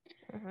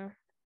them.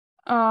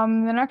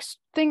 The next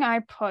thing I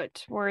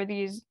put were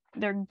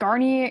they're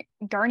Garnier,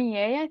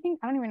 I think.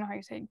 I don't even know how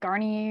you say it.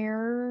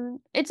 Garnier.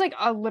 It's like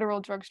a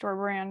literal drugstore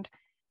brand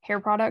hair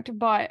product,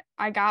 but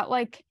I got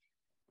like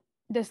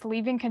this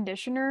leave-in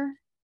conditioner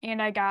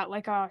and I got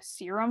like a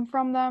serum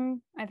from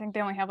them. I think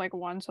they only have like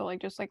one, so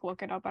like just like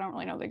look it up. I don't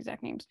really know the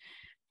exact names.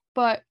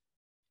 But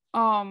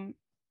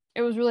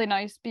it was really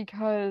nice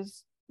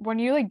because when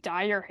you like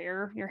dye your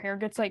hair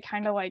gets like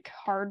kind of like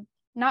hard,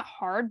 not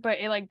hard, but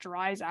it like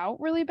dries out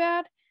really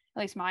bad. At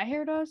least my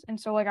hair does. And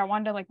so like I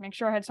wanted to like make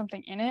sure I had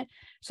something in it.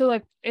 So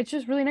like it's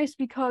just really nice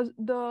because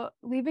the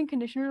leave-in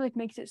conditioner like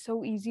makes it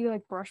so easy to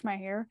like brush my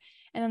hair,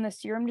 and then the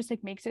serum just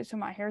like makes it so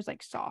my hair is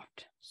like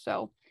soft.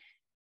 So,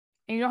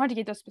 and you don't have to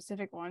get those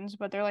specific ones,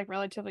 but they're like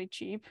relatively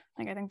cheap.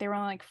 Like I think they were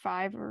only like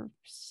 $5 or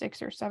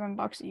 $6 or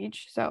 $7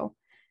 each. So,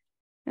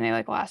 and they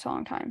like last a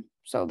long time.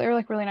 So they're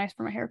like really nice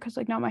for my hair because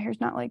like now my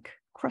hair's not like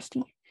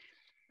crusty.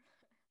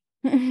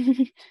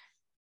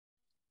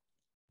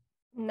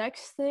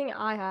 Next thing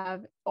I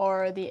have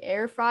are the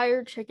air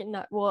fryer chicken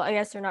well, I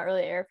guess they're not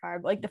really air fryer,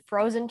 but like the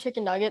frozen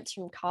chicken nuggets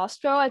from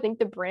Costco. I think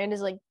the brand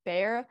is like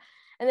Bear,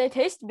 and they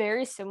taste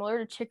very similar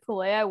to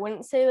Chick-fil-A. I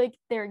wouldn't say like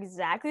they're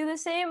exactly the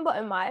same, but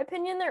in my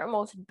opinion, they're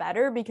almost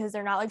better because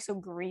they're not like so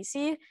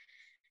greasy.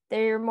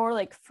 They're more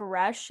like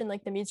fresh, and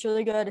like the meat's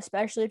really good,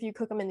 especially if you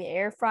cook them in the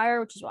air fryer,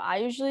 which is what I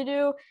usually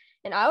do.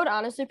 And I would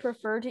honestly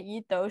prefer to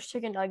eat those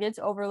chicken nuggets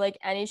over like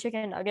any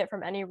chicken nugget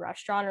from any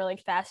restaurant or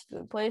like fast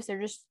food place.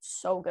 They're just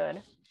so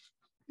good.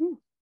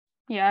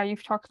 Yeah,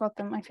 you've talked about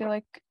them, I feel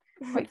like,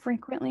 quite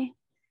frequently.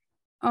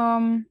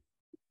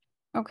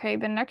 Okay,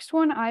 the next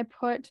one I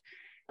put,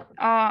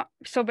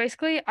 so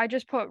basically I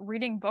just put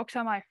reading books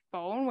on my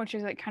phone, which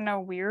is like kind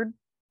of weird.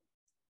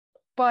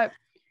 But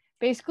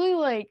basically,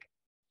 like,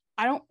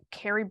 I don't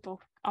carry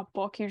a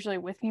book usually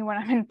with me when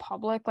I'm in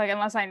public, like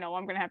unless I know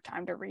I'm gonna have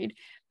time to read.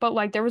 But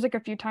like there was like a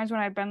few times when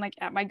I've been like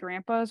at my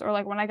grandpa's or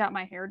like when I got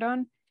my hair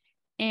done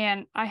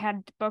and I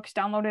had books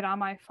downloaded on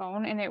my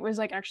phone, and it was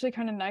like actually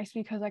kind of nice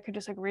because I could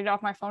just like read it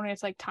off my phone, and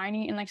it's like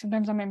tiny, and like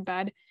sometimes I'm in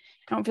bed,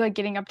 I don't feel like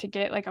getting up to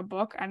get like a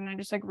book, and I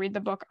just like read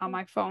the book on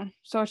my phone.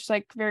 So it's just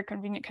like very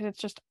convenient because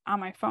it's just on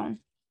my phone.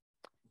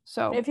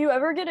 So If you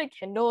ever get a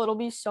Kindle, it'll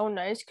be so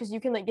nice because you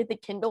can like get the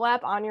Kindle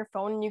app on your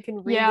phone and you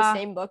can read the Yeah.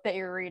 same book that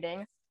you're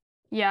reading.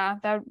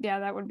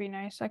 that would be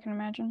nice. I can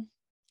imagine.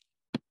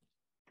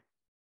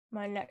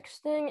 My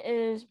next thing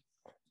is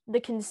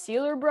the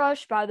concealer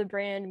brush by the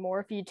brand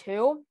Morphe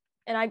 2.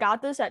 And I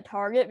got this at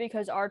Target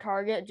because our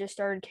Target just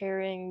started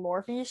carrying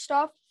Morphe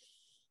stuff.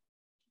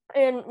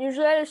 And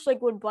usually I just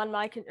like would blend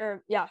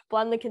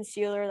blend the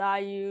concealer that I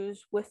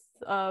use with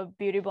a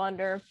beauty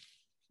blender.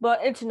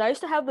 But it's nice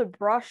to have the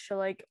brush to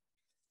like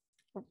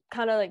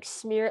kind of like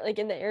smear it like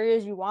in the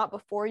areas you want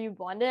before you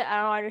blend it. I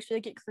don't know, I just feel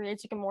like it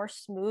creates like a more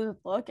smooth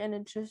look and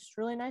it's just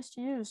really nice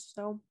to use.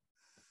 So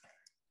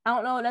I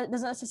don't know, that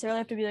doesn't necessarily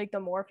have to be like the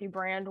Morphe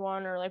brand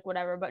one or like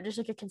whatever, but just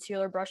like a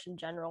concealer brush in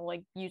general,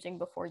 like using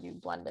before you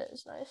blend it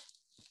is nice.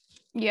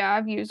 Yeah,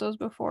 I've used those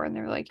before and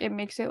they're like, it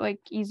makes it like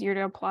easier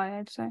to apply,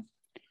 I'd say.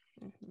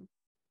 Mm-hmm.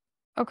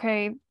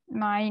 Okay,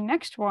 my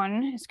next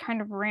one is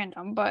kind of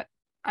random, but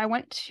I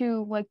went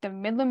to like the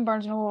Midland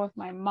Barnes Noble with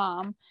my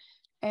mom,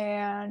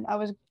 and I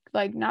was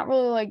like not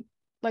really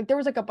like there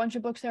was like a bunch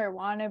of books that I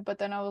wanted, but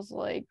then I was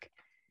like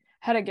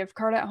had a gift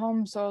card at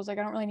home, so I was like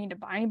I don't really need to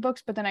buy any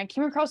books, but then I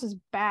came across this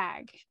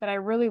bag that I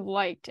really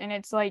liked, and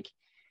it's like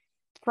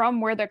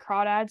from Where the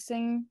Crawdads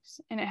Sings,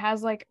 and it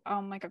has like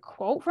a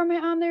quote from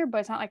it on there, but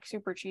it's not like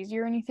super cheesy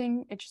or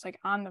anything. It's just like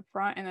on the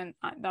front, and then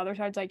on the other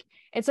side's like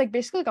it's like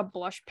basically like a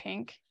blush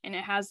pink, and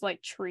it has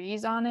like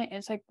trees on it.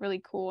 It's like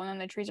really cool, and then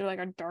the trees are like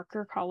a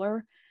darker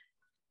color.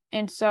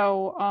 And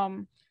so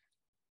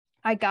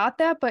I got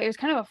that, but it was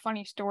kind of a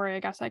funny story I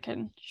guess I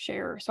can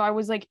share. So I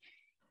was like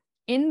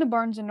in the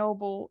Barnes and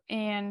Noble,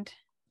 and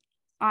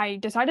I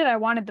decided I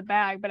wanted the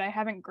bag, but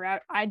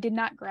I did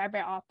not grab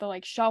it off the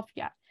like shelf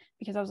yet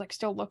because I was like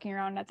still looking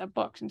around at the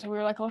books. And so we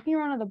were like looking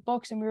around at the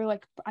books, and we were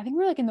like, I think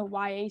we were like in the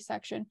YA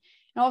section, and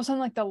all of a sudden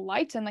like the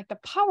lights and like the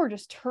power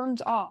just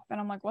turns off, and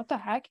I'm like, what the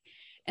heck?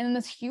 And then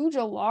this huge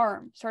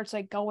alarm starts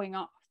like going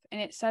off, and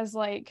it says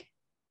like,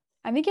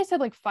 I think it said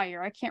like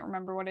fire. I can't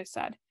remember what it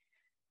said.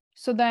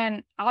 So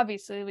then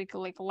obviously we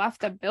like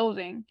left the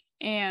building,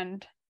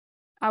 and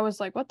I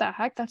was like, what the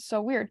heck? That's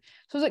so weird.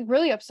 So I was like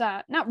really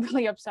upset. Not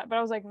really upset, but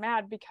I was like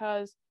mad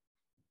because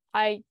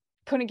I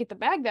couldn't get the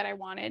bag that I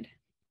wanted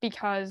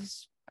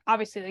because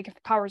obviously like if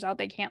the power's out,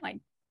 they can't like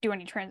do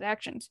any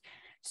transactions.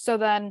 So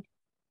then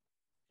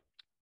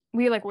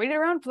we like waited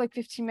around for like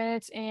 15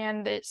 minutes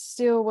and it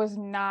still was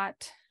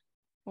not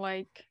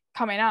like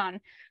coming on.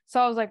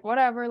 So I was like,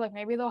 whatever, like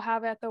maybe they'll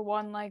have it at the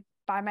one like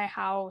by my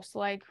house,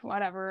 like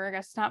whatever. I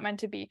guess it's not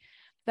meant to be.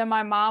 Then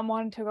my mom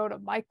wanted to go to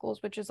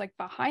Michael's, which is like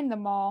behind the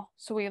mall.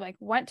 So we like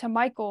went to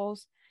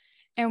Michael's,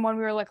 and when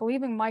we were like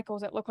leaving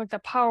Michael's, it looked like the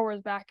power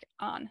was back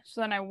on.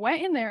 So then I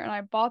went in there and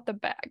I bought the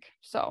bag.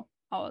 So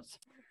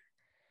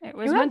it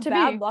was You meant have to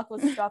bad be. luck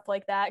with stuff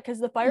like that because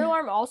the fire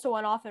alarm also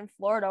went off in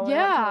Florida when we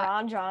went to Yeah.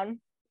 Ranjan.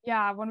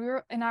 Yeah, when we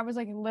were, and I was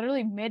like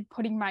literally mid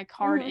putting my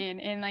card in,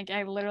 and like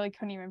I literally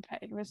couldn't even pay.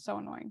 It was so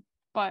annoying.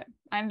 But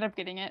I ended up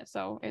getting it,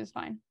 so it was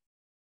fine.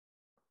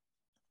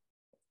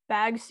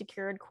 Bag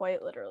secured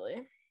quite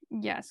literally.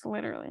 Yes,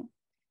 literally.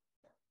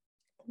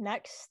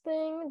 Next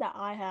thing that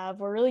I have,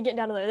 we're really getting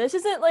down to there. This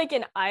isn't like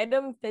an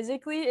item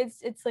physically,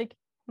 it's like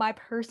my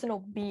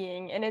personal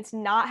being, and it's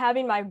not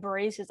having my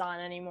braces on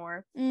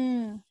anymore.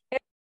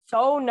 It's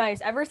so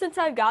nice. Ever since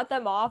I've got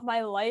them off,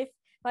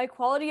 my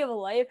quality of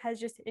life has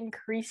just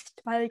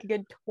increased by like a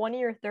good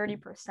 20 or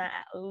 30% at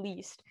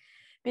least.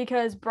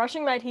 Because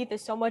brushing my teeth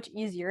is so much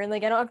easier, and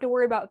like I don't have to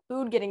worry about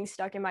food getting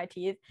stuck in my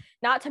teeth.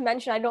 Not to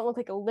mention I don't look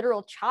like a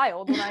literal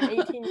child when I'm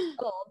 18 years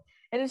old.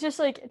 And it's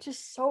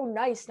just so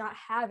nice not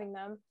having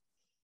them.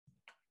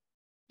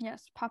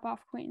 Yes, pop off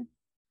queen.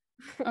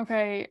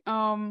 Okay,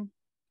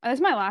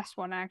 that's my last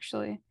one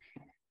actually.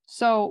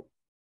 So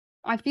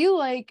I feel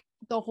like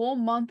the whole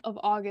month of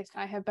August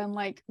I have been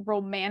like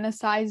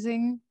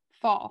romanticizing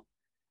fall.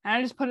 And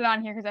I just put it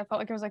on here because I felt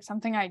like it was like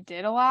something I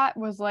did a lot,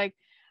 was like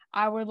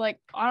I would like,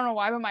 I don't know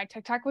why, but my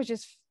TikTok was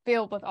just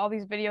filled with all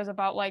these videos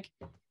about like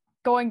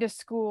going to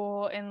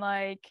school and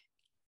like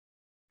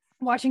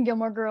watching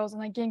Gilmore Girls and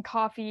like getting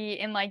coffee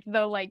and like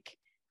the like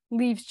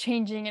leaves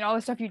changing and all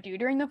the stuff you do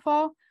during the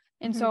fall.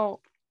 And so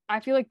I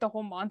feel like the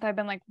whole month I've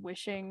been like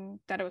wishing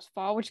that it was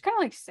fall, which is kind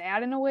of like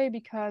sad in a way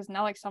because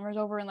now like summer's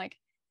over, and like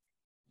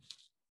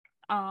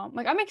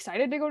I'm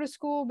excited to go to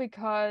school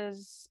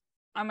because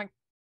I'm like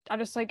I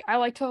just like I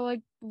like to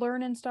like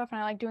learn and stuff,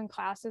 and I like doing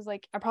classes.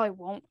 Like I probably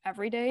won't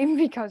every day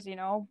because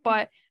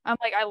but I'm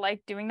like I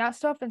like doing that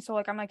stuff, and so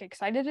like I'm like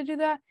excited to do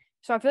that.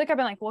 So I feel like I've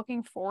been like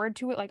looking forward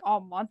to it like all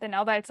month, and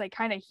now that it's like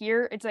kind of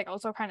here, it's like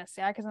also kind of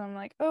sad because I'm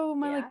like, oh,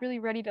 am I like really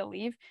ready to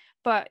leave?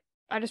 But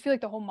I just feel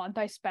like the whole month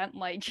I spent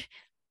like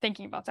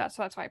thinking about that,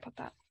 so that's why I put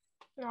that.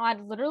 No,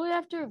 I'd literally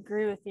have to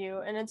agree with you.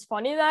 And it's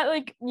funny that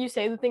like you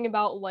say the thing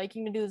about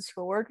liking to do the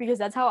schoolwork because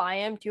that's how I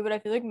am too, but I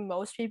feel like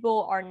most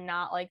people are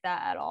not like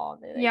that at all.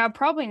 They, like, yeah,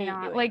 probably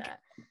not. Like that.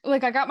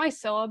 Like I got my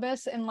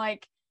syllabus and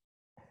like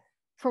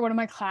for one of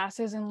my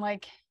classes, and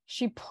like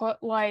she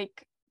put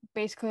like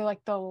basically like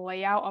the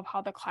layout of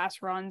how the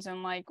class runs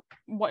and like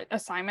what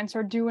assignments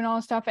are due and all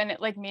that stuff, and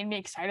it like made me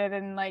excited,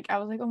 and like I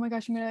was like, oh my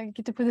gosh, I'm gonna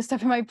get to put this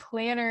stuff in my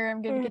planner,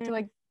 I'm gonna get to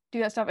like do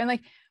that stuff. And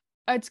like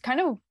it's kind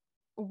of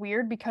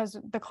weird because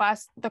the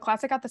class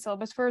I got the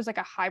syllabus for is like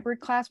a hybrid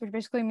class, which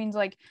basically means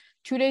like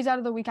 2 days out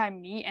of the week I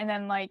meet, and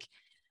then like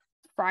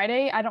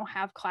Friday I don't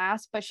have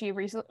class, but she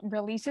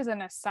releases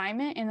an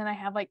assignment, and then I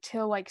have like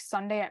till like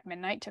Sunday at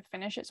midnight to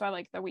finish it, so I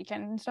like the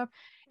weekend and stuff.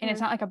 And it's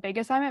not like a big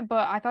assignment,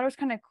 but I thought it was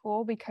kind of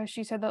cool because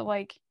she said that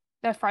like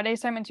that Friday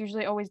assignment's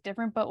usually always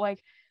different, but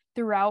like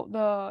throughout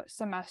the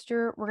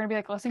semester we're gonna be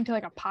like listening to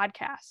like a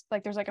podcast.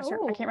 Like there's like a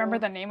certain, I can't remember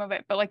the name of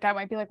it, but like that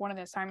might be like one of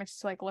the assignments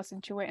to like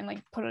listen to it and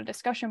like put a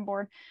discussion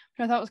board,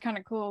 which I thought was kind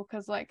of cool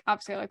because like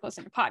obviously I like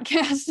listening to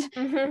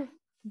podcasts.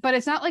 But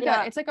it's not like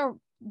it's like a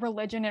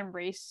religion and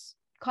race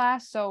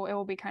class, so it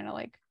will be kind of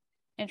like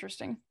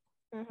interesting.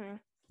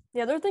 The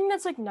other thing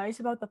that's like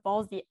nice about the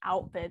fall is the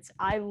outfits.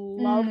 I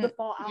love the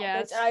fall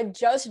outfits, and I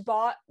just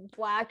bought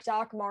black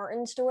Doc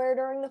Martens to wear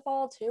during the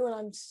fall too, and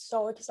I'm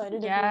so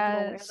excited to be able to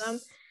wear them.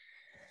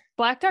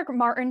 Black Doc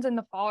Martens in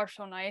the fall are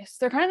so nice.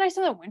 They're kind of nice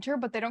in the winter,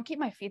 but they don't keep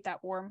my feet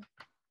that warm.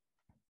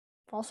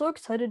 I'm also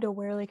excited to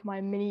wear like my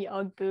mini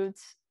Ugg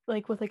boots,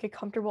 like with like a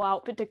comfortable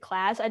outfit to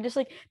class. I just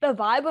like the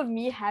vibe of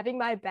me having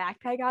my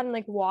backpack on and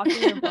like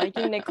walking or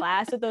biking to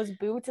class with those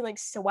boots and like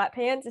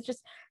sweatpants. It's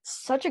just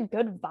such a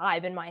good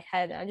vibe in my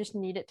head. I just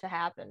need it to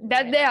happen.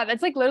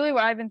 That's like literally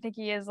what I've been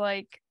thinking is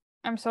like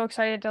I'm so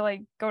excited to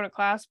like go to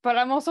class, but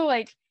I'm also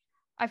like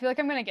I feel like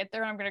I'm gonna get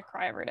there and I'm gonna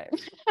cry every day.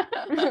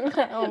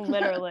 Oh,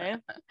 literally.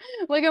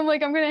 I'm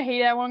gonna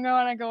hate it when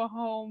I go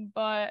home,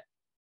 but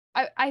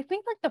I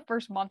think like the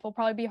first month will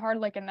probably be hard,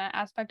 like in that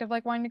aspect of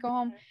like wanting to go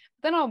home.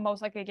 But then I'll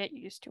most likely get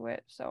used to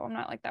it, so I'm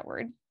not like that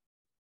worried.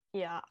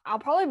 Yeah, I'll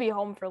probably be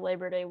home for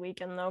Labor Day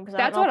weekend though, because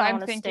that's I don't know what if I I'm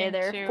want to stay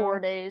thinking there too. 4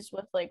 days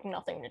with like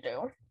nothing to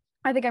do.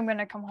 I think I'm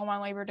gonna come home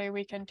on Labor Day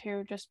weekend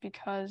too, just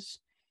because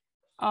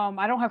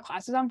I don't have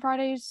classes on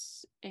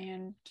Fridays,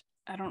 and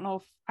I don't know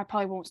if I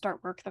probably won't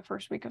start work the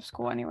first week of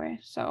school anyway,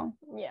 so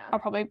yeah, I'll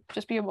probably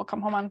just be able to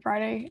come home on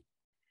Friday,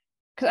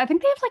 because I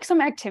think they have like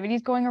some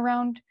activities going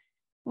around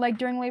like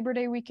during Labor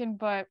Day weekend,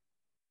 but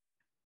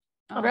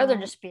I'd rather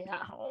just be at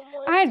home.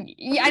 I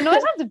know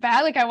that sounds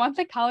bad. Like I want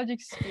the college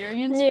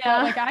experience,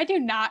 but like I do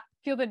not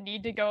feel the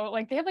need to go.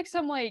 Like they have like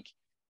some like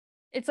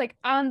it's like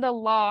on the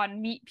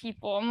lawn, meet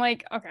people. I'm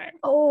like, okay.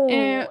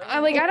 I'm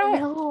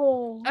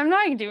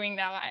not doing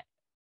that.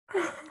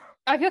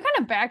 I feel kind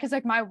of bad because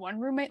like my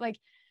one roommate, like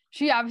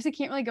she obviously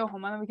can't really go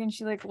home on the weekend.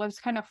 She like lives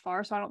kind of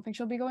far, so I don't think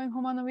she'll be going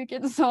home on the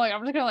weekend. So like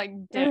I'm just gonna like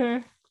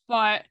dip.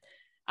 But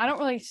I don't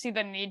really see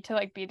the need to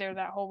like be there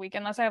that whole week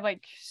unless I have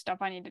like stuff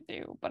I need to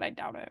do, but I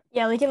doubt it.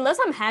 Yeah, like unless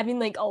I'm having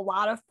like a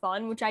lot of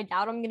fun, which I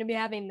doubt I'm gonna be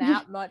having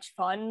that much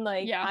fun,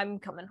 like I'm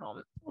coming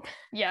home.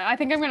 Yeah, I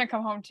think I'm gonna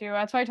come home too.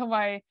 That's why I told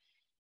I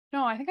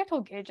think I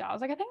told Gage, I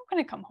was like, I think I'm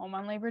gonna come home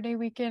on Labor Day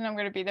weekend. I'm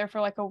gonna be there for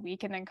like a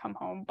week and then come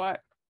home,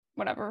 but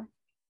whatever.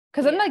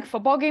 Because then like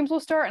football games will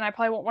start and I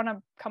probably won't want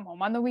to come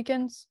home on the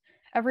weekends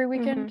every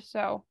weekend.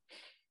 So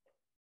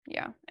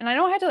yeah. And I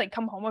know I had to like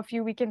come home a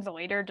few weekends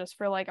later just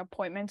for like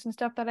appointments and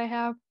stuff that I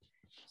have.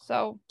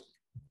 So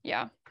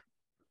yeah.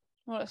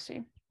 Well, let's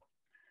see.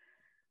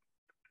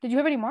 Did you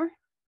have any more?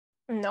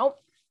 Nope.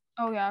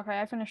 Oh yeah, okay.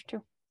 I finished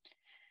too.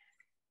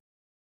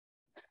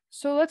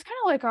 So that's kind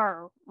of like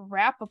our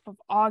wrap up of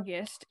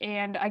August.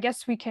 And I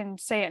guess we can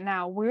say it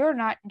now. We're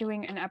not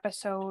doing an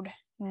episode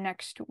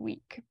next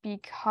week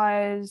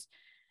because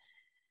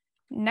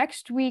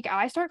next week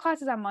I start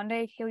classes on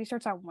Monday, Kaylee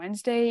starts on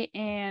Wednesday,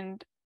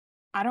 and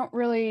I know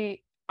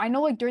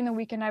like during the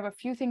weekend I have a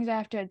few things I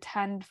have to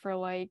attend for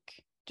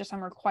like just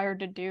I'm required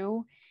to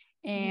do,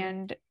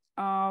 and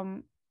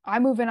I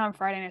move in on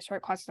Friday and I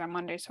start classes on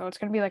Monday, so it's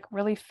gonna be like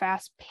really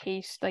fast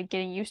paced, like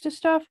getting used to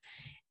stuff.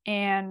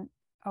 And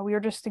we were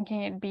just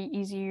thinking it'd be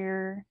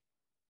easier.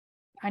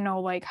 I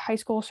know like high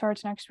school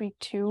starts next week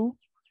too,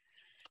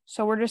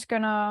 so we're just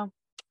gonna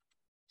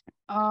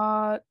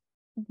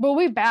we'll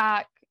be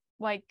back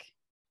like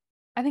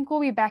I think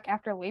we'll be back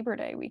after Labor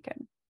Day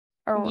weekend.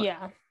 Or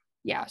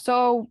yeah,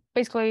 so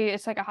basically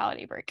it's like a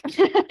holiday break.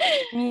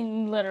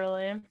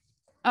 Literally.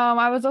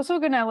 I was also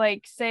gonna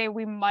like say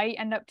we might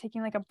end up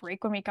taking like a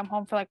break when we come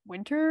home for like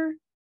winter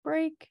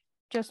break,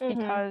 just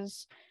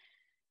because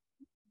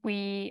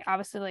we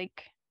obviously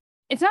like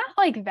it's not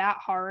like that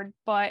hard,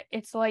 but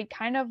it's like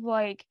kind of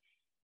like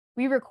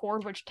we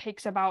record, which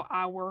takes about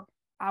hour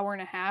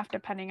and a half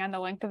depending on the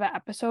length of the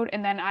episode,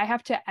 and then I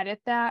have to edit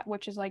that,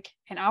 which is like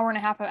an hour and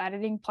a half of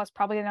editing plus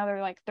probably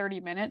another like 30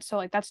 minutes, so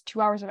like that's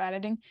 2 hours of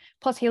editing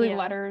plus Haley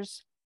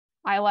letters,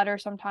 I letter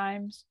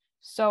sometimes,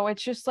 so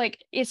it's just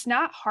like it's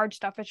not hard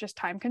stuff, it's just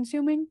time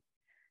consuming.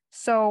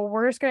 So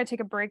we're just going to take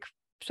a break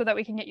so that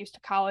we can get used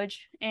to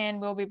college, and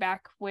we'll be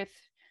back with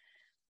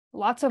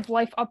lots of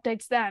life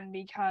updates then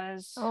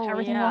because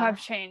everything will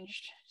have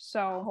changed.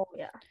 So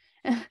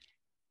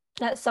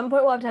at some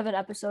point we'll have to have an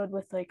episode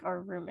with like our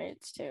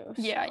roommates too.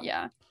 So.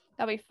 Yeah,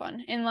 that'll be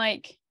fun. And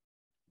like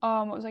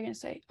what was I gonna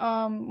say,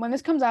 when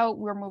this comes out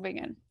we're moving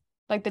in,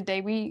 like the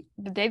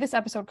day this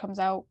episode comes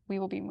out, we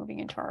will be moving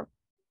into our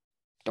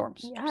dorms.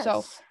 Yes.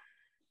 So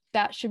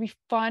that should be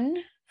fun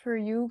for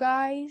you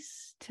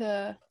guys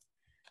to.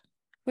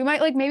 We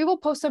might like maybe we'll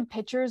post some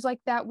pictures like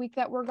that week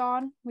that we're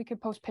gone. We could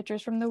post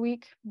pictures from the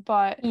week,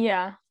 but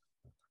yeah.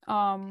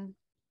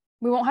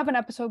 we won't have an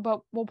episode,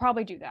 but we'll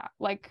probably do that.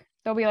 Like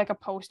there'll be like a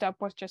post up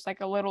with just like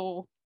a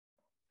little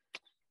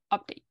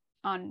update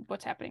on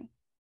what's happening.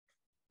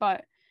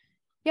 But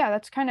yeah,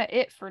 that's kind of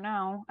it for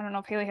now. I don't know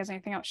if Haley has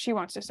anything else she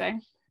wants to say.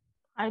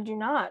 I do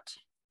not.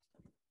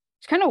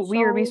 It's kind of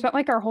weird. We So- spent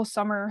like our whole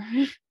summer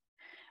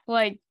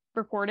like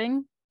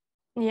recording.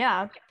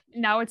 Yeah.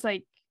 Now it's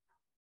like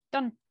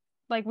done.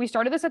 Like we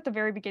started this at the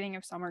very beginning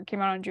of summer. It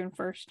came out on June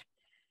 1st.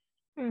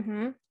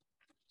 Mm-hmm.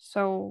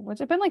 So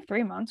what's it been like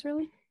 3 months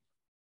really?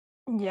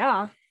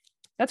 Yeah,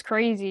 That's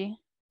crazy.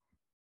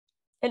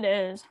 it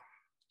is.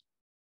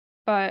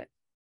 But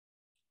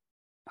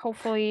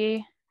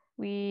hopefully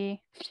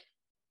we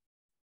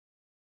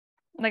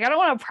like I don't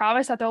want to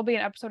promise that there'll be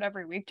an episode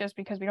every week just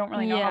because we don't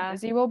really know how Yeah.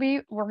 busy we'll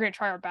be. We're gonna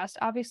try our best,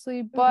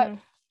 obviously, but Mhm.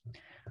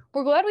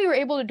 we're glad we were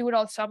able to do it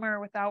all summer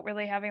without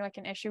really having like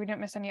an issue. We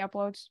didn't miss any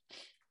uploads.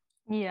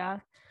 Yeah.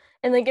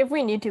 And like if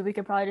we need to, we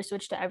could probably just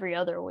switch to every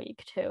other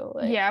week too.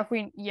 Like, Yeah, if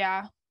we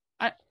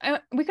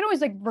we could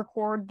always like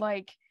record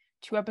like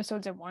 2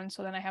 episodes at once,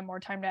 so then I have more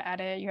time to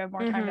edit. You have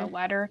more time to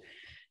letter.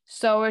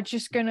 So it's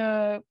just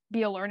gonna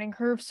be a learning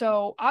curve.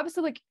 So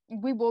obviously, like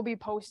we will be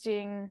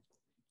posting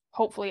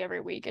hopefully every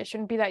week. It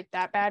shouldn't be like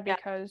that bad Yeah.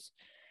 because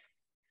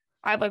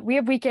we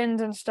have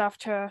weekends and stuff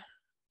to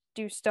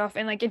do stuff,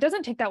 and like it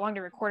doesn't take that long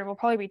to record. And we'll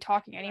probably be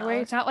talking anyway.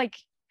 No. It's not like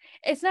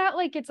it's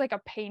like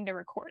a pain to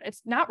record.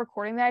 It's not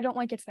recording that I don't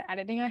like. It's the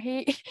editing I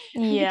hate.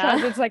 Yeah.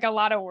 Because it's like a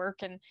lot of work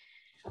and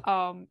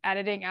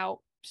editing out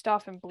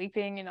stuff and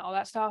bleeping and all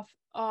that stuff.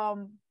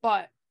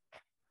 But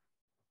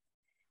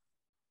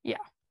yeah,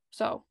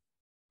 so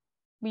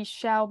we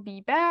shall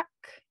be back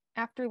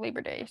after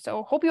Labor Day.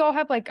 So hope you all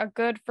have like a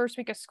good first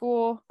week of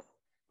school,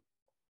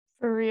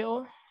 For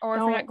real. or if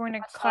you're not Don't going to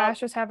mess class, up.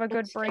 just have a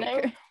good Just break.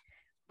 kidding.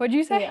 What'd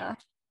you say? Yeah.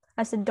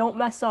 I said don't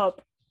mess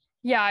up.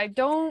 Yeah, I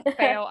don't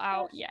fail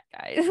out yet,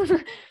 guys.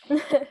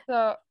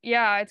 So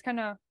yeah, it's kind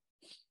of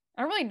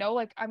I don't really know.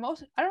 Like I don't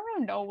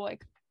really know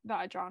like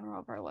the genre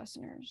of our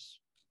listeners.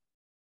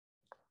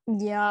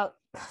 Yeah.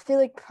 I feel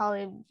like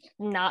probably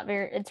not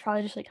very, it's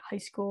probably just like high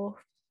school.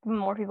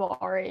 More people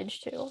our age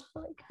too.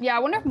 Like, Yeah, I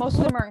wonder if most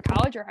of them are in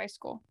college or high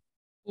school.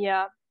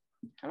 yeah.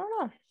 I don't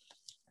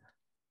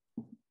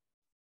know.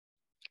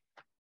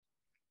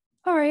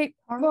 All right.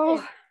 Well,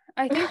 right.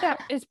 I think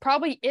that is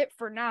probably it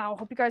for now.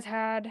 Hope you guys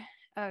had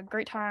a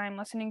great time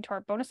listening to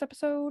our bonus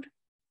episode.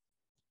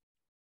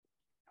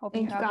 Hope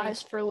Thank you have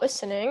guys for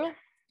listening.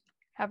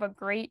 have a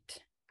great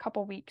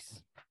couple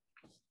weeks.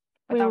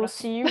 We without will us.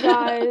 see you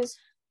guys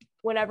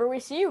whenever we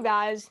see you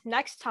guys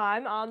next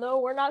time on the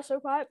We're Not So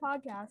Quiet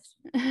podcast.